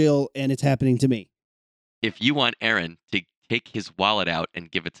is real, and it's happening to me. If you want Aaron to take his wallet out and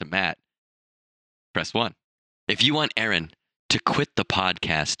give it to Matt, press 1. If you want Aaron to quit the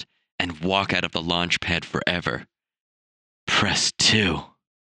podcast and walk out of the launch pad forever, press 2.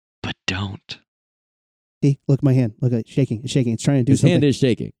 But don't. See, look at my hand. Look at it. Shaking. It's shaking. It's trying to do His something. hand is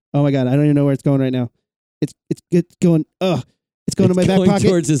shaking. Oh my God. I don't even know where it's going right now. It's going. It's going to my back pocket.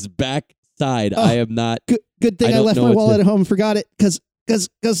 Towards his back side. I am not. Good thing I I don't left know my what wallet to- at home and forgot it because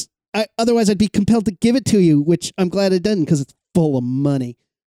otherwise I'd be compelled to give it to you, which I'm glad I didn't because it's full of money.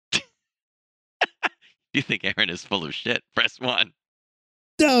 You think Aaron is full of shit? Press 1.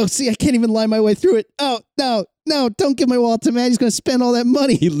 No, see, I can't even lie my way through it. Oh, no, don't give my wallet to Matt. He's going to spend all that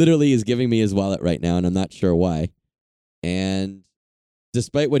money. He literally is giving me his wallet right now, and I'm not sure why. And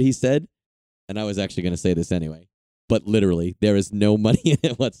despite what he said, and I was actually going to say this anyway, but literally, there is no money in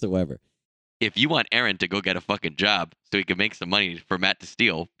it whatsoever. If you want Aaron to go get a fucking job so he can make some money for Matt to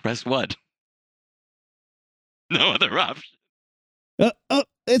steal, press 1. No other option.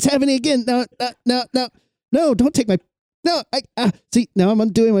 It's happening again. No, don't take my... No, see, now I'm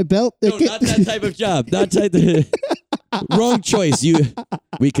undoing my belt. No, not that type of job. Not type Wrong choice.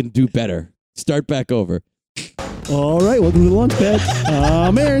 We can do better. Start back over. All right, welcome to the launch pad.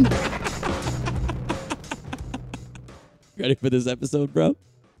 I'm Aaron. Ready for this episode, bro?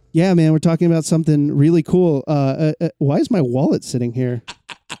 Yeah, man, we're talking about something really cool. Why is my wallet sitting here?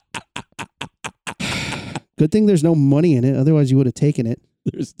 Good thing there's no money in it. Otherwise, you would have taken it.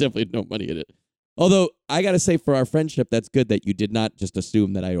 There's definitely no money in it. Although, I got to say, for our friendship, that's good that you did not just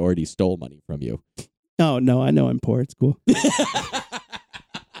assume that I already stole money from you. Oh, no, I know I'm poor. It's cool.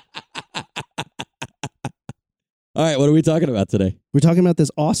 All right, what are we talking about today? We're talking about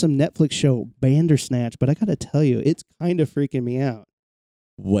this awesome Netflix show, Bandersnatch, but I got to tell you, it's kind of freaking me out.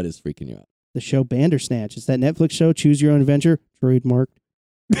 What is freaking you out? The show Bandersnatch. It's that Netflix show, Choose Your Own Adventure, trademarked.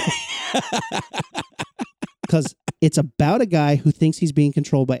 Because it's about a guy who thinks he's being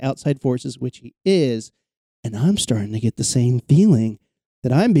controlled by outside forces, which he is, and I'm starting to get the same feeling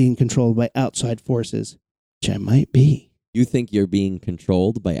that I'm being controlled by outside forces, which I might be. You think you're being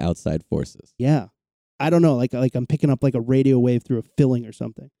controlled by outside forces? Yeah. I don't know, like I'm picking up like a radio wave through a filling or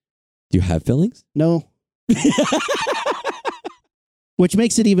something. Do you have feelings? No. Which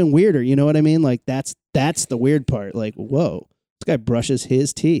makes it even weirder, you know what I mean? Like that's the weird part. Like, whoa, this guy brushes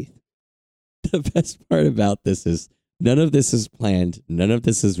his teeth. The best part about this is none of this is planned. None of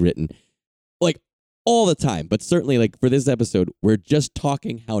this is written. Like all the time, but certainly like for this episode, we're just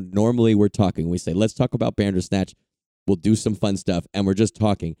talking how normally we're talking. We say, let's talk about Bandersnatch. We'll do some fun stuff. And we're just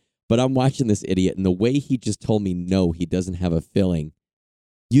talking. But I'm watching this idiot, and the way he just told me, no, he doesn't have a filling,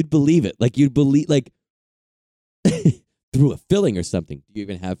 you'd believe it. Like you'd believe, like through a filling or something. Do you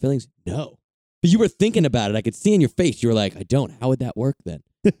even have fillings? No. But you were thinking about it. I could see in your face. You were like, I don't. How would that work then?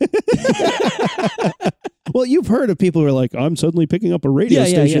 Well, you've heard of people who are like, I'm suddenly picking up a radio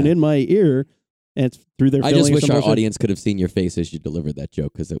station in my ear, and it's through their I filling. just or wish some our bullshit. audience could have seen your face as you delivered that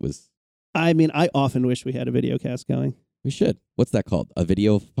joke, because it was... I mean, I often wish we had a video cast going. We should. What's that called? A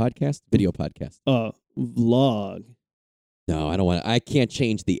video podcast? Video podcast. Vlog. No, I don't want to. I can't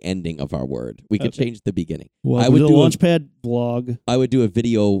change the ending of our word. We could Okay. change the beginning. Well, I would do a do a- Launchpad vlog. I would do a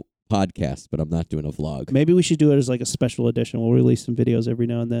video podcast, but I'm not doing a vlog. Maybe we should do it as like a special edition. We'll release some videos every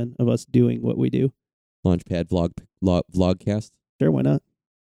now and then of us doing what we do. Launchpad vlogcast. Sure, why not?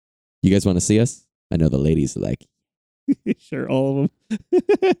 You guys want to see us? I know the ladies are like, Sure, all of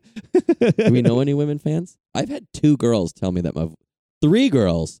them. do we know any women fans? I've had 2 girls tell me that 3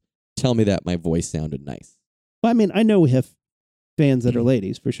 girls tell me that my voice sounded nice. Well, I mean, I know we have fans that are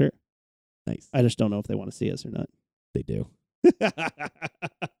ladies for sure. Nice. I just don't know if they want to see us or not. They do.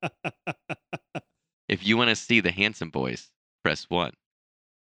 If you want to see the handsome boys, press 1.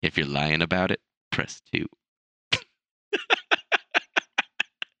 If you're lying about it, press 2.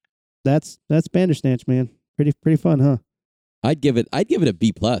 That's Bandersnatch, man. Pretty fun, huh? I'd give it a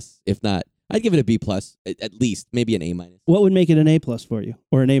B+. If not, I'd give it a B+, at least, maybe an A-. What would make it an A+ for you,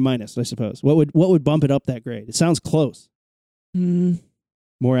 or an A-, I suppose? What would bump it up that grade? It sounds close.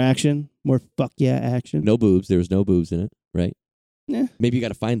 More action, more fuck yeah action. No boobs. There was no boobs in it, right? Yeah. Maybe you got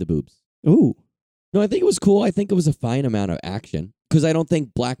to find the boobs. Ooh. No, I think it was cool. I think it was a fine amount of action. Because I don't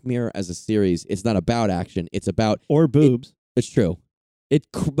think Black Mirror as a series, it's not about action. It's about... Or boobs. It's true.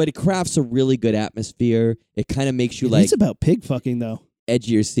 But it crafts a really good atmosphere. It kind of makes you It like... is about pig fucking, though. edge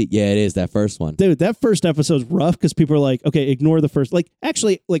of your seat. Yeah, it is that first one. Dude, that first episode's rough because people are like, okay, ignore the first. Like,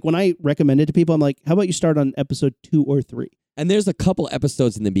 actually, like when I recommend it to people, I'm like, how about you start on episode 2 or 3? And there's a couple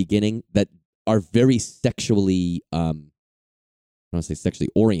episodes in the beginning that are very sexually, I don't want to say sexually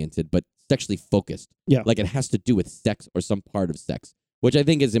oriented, but sexually focused. Yeah. Like it has to do with sex or some part of sex, which I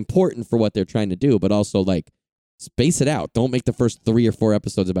think is important for what they're trying to do, but also like space it out. Don't make the first 3 or 4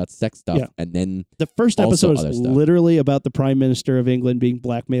 episodes about sex stuff and then The first also episode other is stuff. literally about the Prime Minister of England being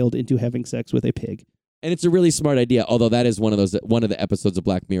blackmailed into having sex with a pig. And it's a really smart idea, although that is one of the episodes of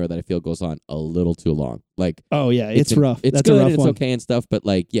Black Mirror that I feel goes on a little too long. Like, Oh, yeah, it's rough. It's That's good, a rough and it's one. okay and stuff, but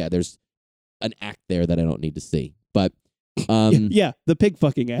like, yeah, there's an act there that I don't need to see. But Yeah, the pig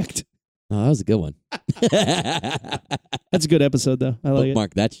fucking act. oh, that was a good one. That's a good episode, though. I like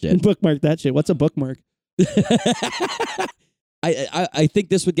Bookmark that it. shit. Bookmark that shit. What's a bookmark? I think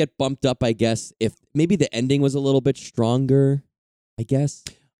this would get bumped up, I guess, if maybe the ending was a little bit stronger, I guess.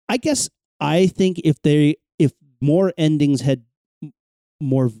 I think if more endings had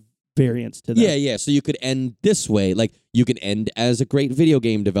more variance to them. Yeah. So you could end this way. Like, you can end as a great video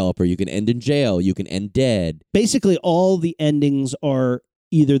game developer. You can end in jail. You can end dead. Basically, all the endings are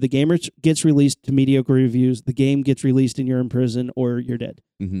either the game gets released to mediocre reviews, the game gets released and you're in prison, or you're dead.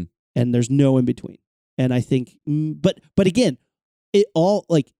 Mm-hmm. And there's no in between. And I think, but again,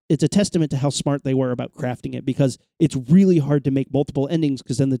 it's a testament to how smart they were about crafting it, because it's really hard to make multiple endings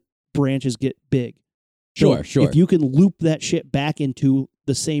because then the branches get big. So Sure. If you can loop that shit back into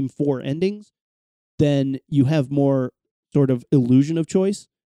the same 4 endings, then you have more sort of illusion of choice.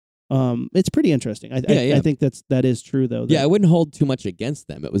 It's pretty interesting. I think that is true though. Yeah, I wouldn't hold too much against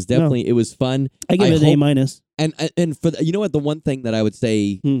them. It was definitely it was fun. I give it an A-. And for you know what, the one thing that I would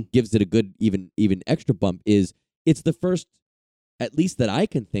say gives it a good even extra bump is it's the first, at least that I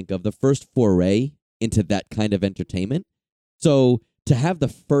can think of, the first foray into that kind of entertainment. So to have the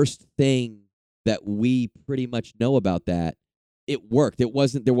first thing that we pretty much know about that, it worked. There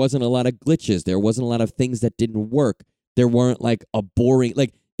wasn't a lot of glitches. There wasn't a lot of things that didn't work. There weren't like a boring,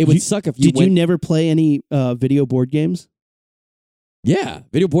 like it would suck if you Did you never play any video board games? Yeah,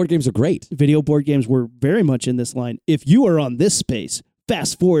 video board games are great. Video board games were very much in this line. If you are on this space,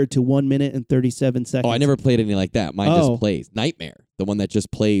 fast forward to 1 minute and 37 seconds. Oh, I never played any like that. Mine just plays. Nightmare, the one that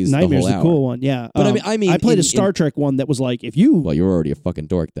just plays Nightmare's the whole hour. a cool one, yeah. But I mean, I played a Star Trek one that was like, if you... Well, you were already a fucking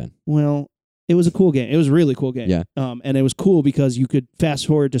dork then. Well, it was a cool game. It was a really cool game. Yeah. And it was cool because you could fast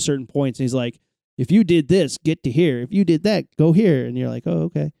forward to certain points. And he's like, if you did this, get to here. If you did that, go here. And you're like, oh,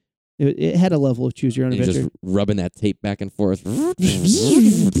 okay. It had a level of choose your own And adventure. just rubbing that tape back and forth.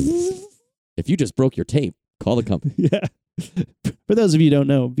 If you just broke your tape, call the company. Yeah. For those of you who don't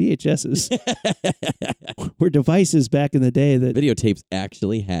know, VHSs were devices back in the day that Videotapes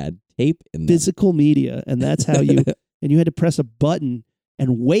actually had tape in them. physical media, and that's how you and you had to press a button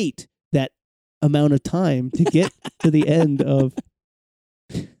and wait that amount of time to get to the end of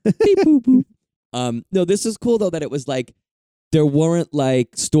beep boop boop. No, this is cool though that it was like there weren't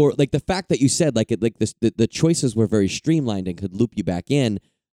like like the fact that you said like the choices were very streamlined and could loop you back in.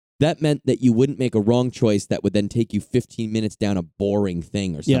 That meant that you wouldn't make a wrong choice that would then take you 15 minutes down a boring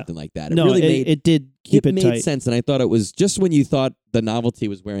thing or something like that. It did keep it made tight. sense, and I thought it was just when you thought the novelty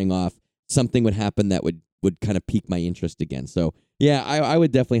was wearing off, something would happen that would kind of pique my interest again. So yeah, I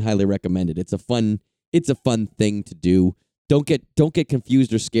would definitely highly recommend it. It's a fun thing to do. Don't get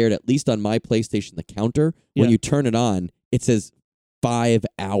confused or scared. At least on my PlayStation, the counter when you turn it on, it says 5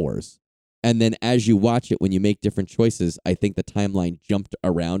 hours. And then as you watch it, when you make different choices, I think the timeline jumped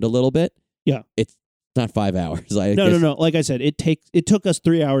around a little bit. Yeah. It's not 5 hours. No. Like I said, it took us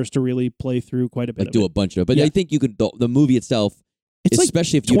 3 hours to really play through quite a bit of do it. a bunch of it. But I think you could, the movie itself, It's like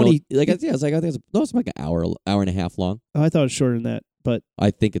especially if you 20 don't, like, yeah, it's like, I think it's like an hour and a half long. Oh, I thought it was shorter than that, but I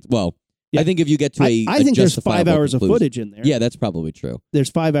think it's, well, Yeah. I think if you get to I think there's 5 justifiable hours of conclusion- footage in there. Yeah, that's probably true.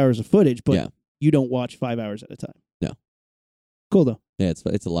 There's 5 hours of footage, but Yeah. you don't watch 5 hours at a time. No. Cool though. Yeah,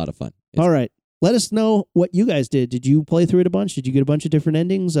 it's a lot of fun. All right. Let us know what you guys did. Did you play through it a bunch? Did you get a bunch of different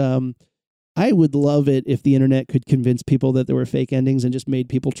endings? I would love it if the internet could convince people that there were fake endings and just made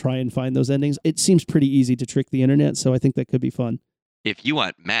people try and find those endings. It seems pretty easy to trick the internet, so I think that could be fun. If you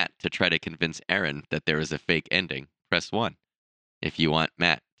want Matt to try to convince Aaron that there is a fake ending, press 1. If you want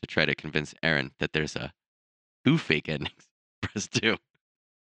Matt to try to convince Aaron that there's 2 fake endings, press 2.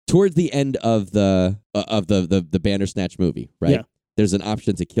 Towards the end of the Bandersnatch movie, right? Yeah. There's an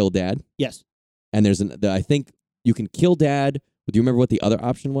option to kill Dad, Yes. and I think you can kill Dad. Do you remember what the other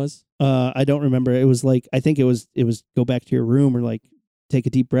option was? I don't remember. It was like, I think it was go back to your room or like take a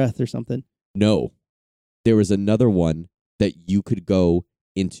deep breath or something. No, there was another one that you could go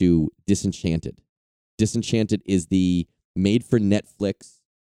into Disenchanted. Disenchanted is the made for Netflix,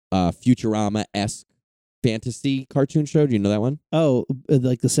 Futurama-esque fantasy cartoon show. Do you know that one? Oh,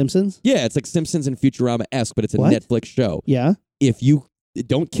 like The Simpsons? Yeah, it's like Simpsons and Futurama-esque, but it's a What? Netflix show. Yeah. If you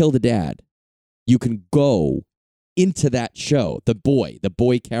don't kill the dad, you can go into that show. The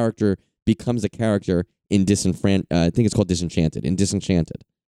boy character becomes a character in I think it's called Disenchanted. In Disenchanted,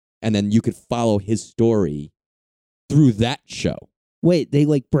 and then you could follow his story through that show. Wait, they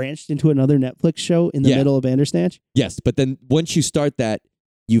like branched into another Netflix show in the Yeah. middle of Bandersnatch? Yes, but then once you start that,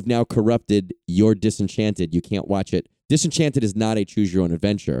 you've now corrupted your Disenchanted. You can't watch it. Disenchanted is not a choose your own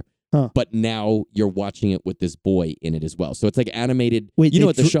adventure. Huh. But now you're watching it with this boy in it as well. So it's like animated. Wait, you know they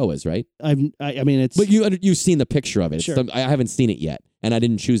what the show is, right? I mean, it's... But you've seen the picture of it. It's Sure. I haven't seen it yet, and I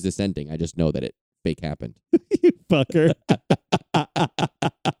didn't choose this ending. I just know that it fake happened. You fucker.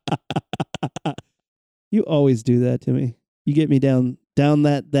 You always do that to me. You get me down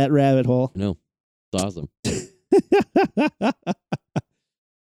that rabbit hole. No, it's awesome.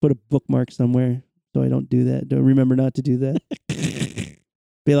 Put a bookmark somewhere so I don't do that. Don't remember not to do that.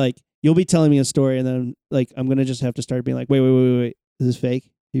 Be like, you'll be telling me a story, and then like I'm gonna just have to start being like, wait. Is this fake?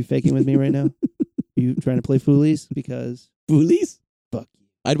 Are you faking with me right now? Are you trying to play foolies? Because Foolies? fuck you.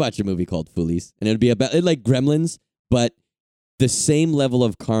 I'd watch a movie called Foolies, and it'd be about like Gremlins, but the same level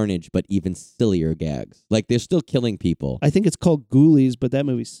of carnage, but even sillier gags. Like they're still killing people. I think it's called Ghoulies, but that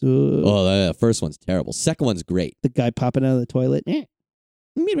movie sucks. Oh, the first one's terrible. Second one's great. The guy popping out of the toilet.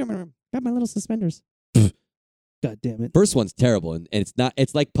 Got my little suspenders. God damn it. First one's terrible, and it's not.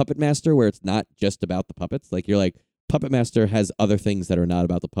 It's like Puppet Master, where it's not just about the puppets. Like you're like Puppet Master has other things that are not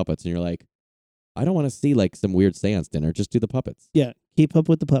about the puppets, and you're like, I don't want to see like some weird seance dinner. Just do the puppets. Yeah, keep up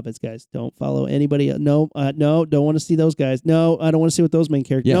with the puppets, guys. Don't follow anybody. No, don't want to see those guys. No, I don't want to see what those main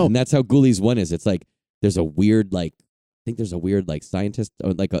characters. Yeah, No, and that's how Ghoulies 1 is. It's like there's a weird I think there's a weird scientist,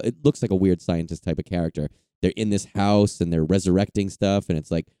 or it looks like a weird scientist type of character. They're in this house and they're resurrecting stuff, and it's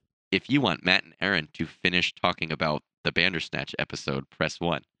like, If you want Matt and Aaron to finish talking about the Bandersnatch episode, press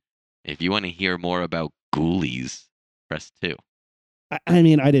 1. If you want to hear more about Ghoulies, press 2. I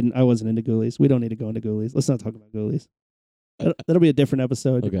mean, I wasn't into Ghoulies. We don't need to go into Ghoulies. Let's not talk about Ghoulies. That'll be a different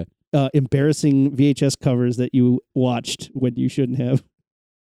episode. okay, Embarrassing VHS covers that you watched when you shouldn't have.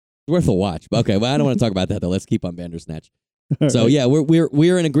 it's worth a watch. But okay, well, I don't want to talk about that though. Let's keep on Bandersnatch. All So right. yeah,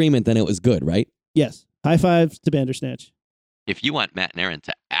 we're in agreement. Then it was good, right? Yes. High fives to Bandersnatch. If you want Matt and Aaron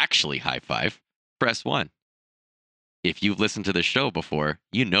to actually high five, press 1. If you've listened to the show before,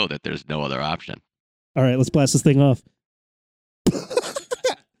 you know that there's no other option. All right, let's blast this thing off.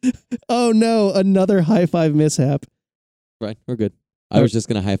 Oh no, another high five mishap. Right, we're good. I was just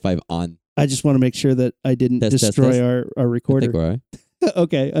gonna high five on. I just want to make sure that I didn't Test, test, destroy test. our I recorder. think we're all right.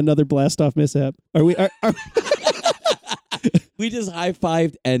 Okay, another blast off mishap. Are we? We just high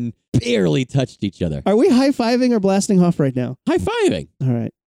fived and barely touched each other. Are we high fiving or blasting off right now? High fiving. All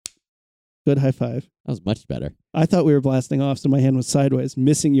right. Good high five. That was much better. I thought we were blasting off, so my hand was sideways,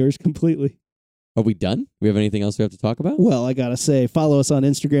 missing yours completely. Are we done? We have anything else we have to talk about? Well, I gotta say, follow us on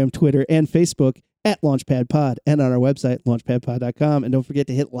Instagram, Twitter, and Facebook at LaunchpadPod, and on our website, launchpadpod.com. And don't forget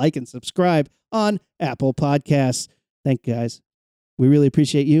to hit like and subscribe on Apple Podcasts. Thank you, guys. We really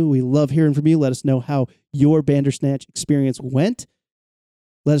appreciate you. We love hearing from you. Let us know how your Bandersnatch experience went.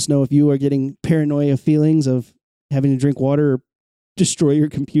 Let us know if you are getting paranoia feelings of having to drink water or destroy your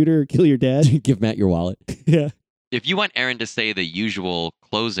computer or kill your dad. Give Matt your wallet. Yeah. If you want Aaron to say the usual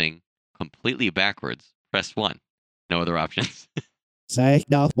closing completely backwards, press 1. No other options. Say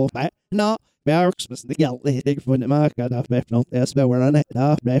no, no, Christmas the galley for the market of national test, but we're on it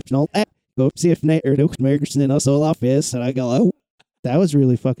off national. Go see if Nate or Duke Mergerson in a sole office, and I go, oh, that was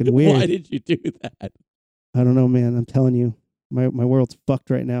really fucking weird. Why did you do that? I don't know, man. I'm telling you, my world's fucked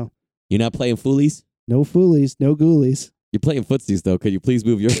right now. You're not playing Foolies? No foolies, no ghoulies. You're playing footsies, though. Could you please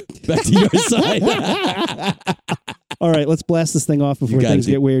move your back to your side? All right, let's blast this thing off before got things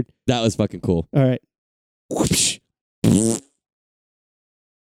it. get weird. That was fucking cool. All right.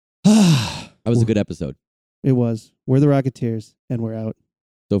 That was a good episode. It was. We're the Rocketeers, and we're out.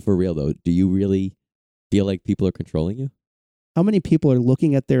 So for real, though, do you really feel like people are controlling you? How many people are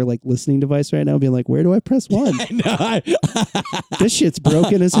looking at their listening device right now being like, where do I press 1? This shit's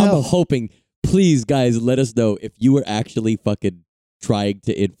broken as hell. I'm hoping, please, guys, let us know if you were actually fucking trying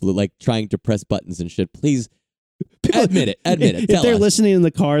to trying to press buttons and shit. Please admit it. If Tell they're us. listening in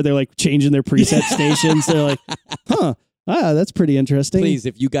the car, they're changing their preset stations. They're like, huh, that's pretty interesting. Please,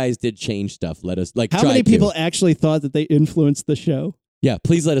 if you guys did change stuff, let us How try many to. people actually thought that they influenced the show? Yeah,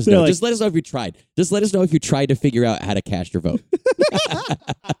 please let us They're know. like- Just let us know if you tried. Just let us know if you tried to figure out how to cast your vote.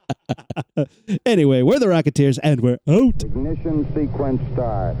 Anyway, we're the Rocketeers, and we're out. Ignition sequence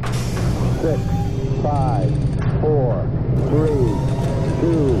start. 6, 5, 4, 3,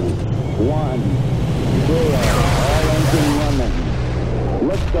 2, 1, 0. All engine running.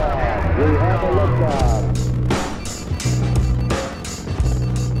 Liftoff. We have a liftoff.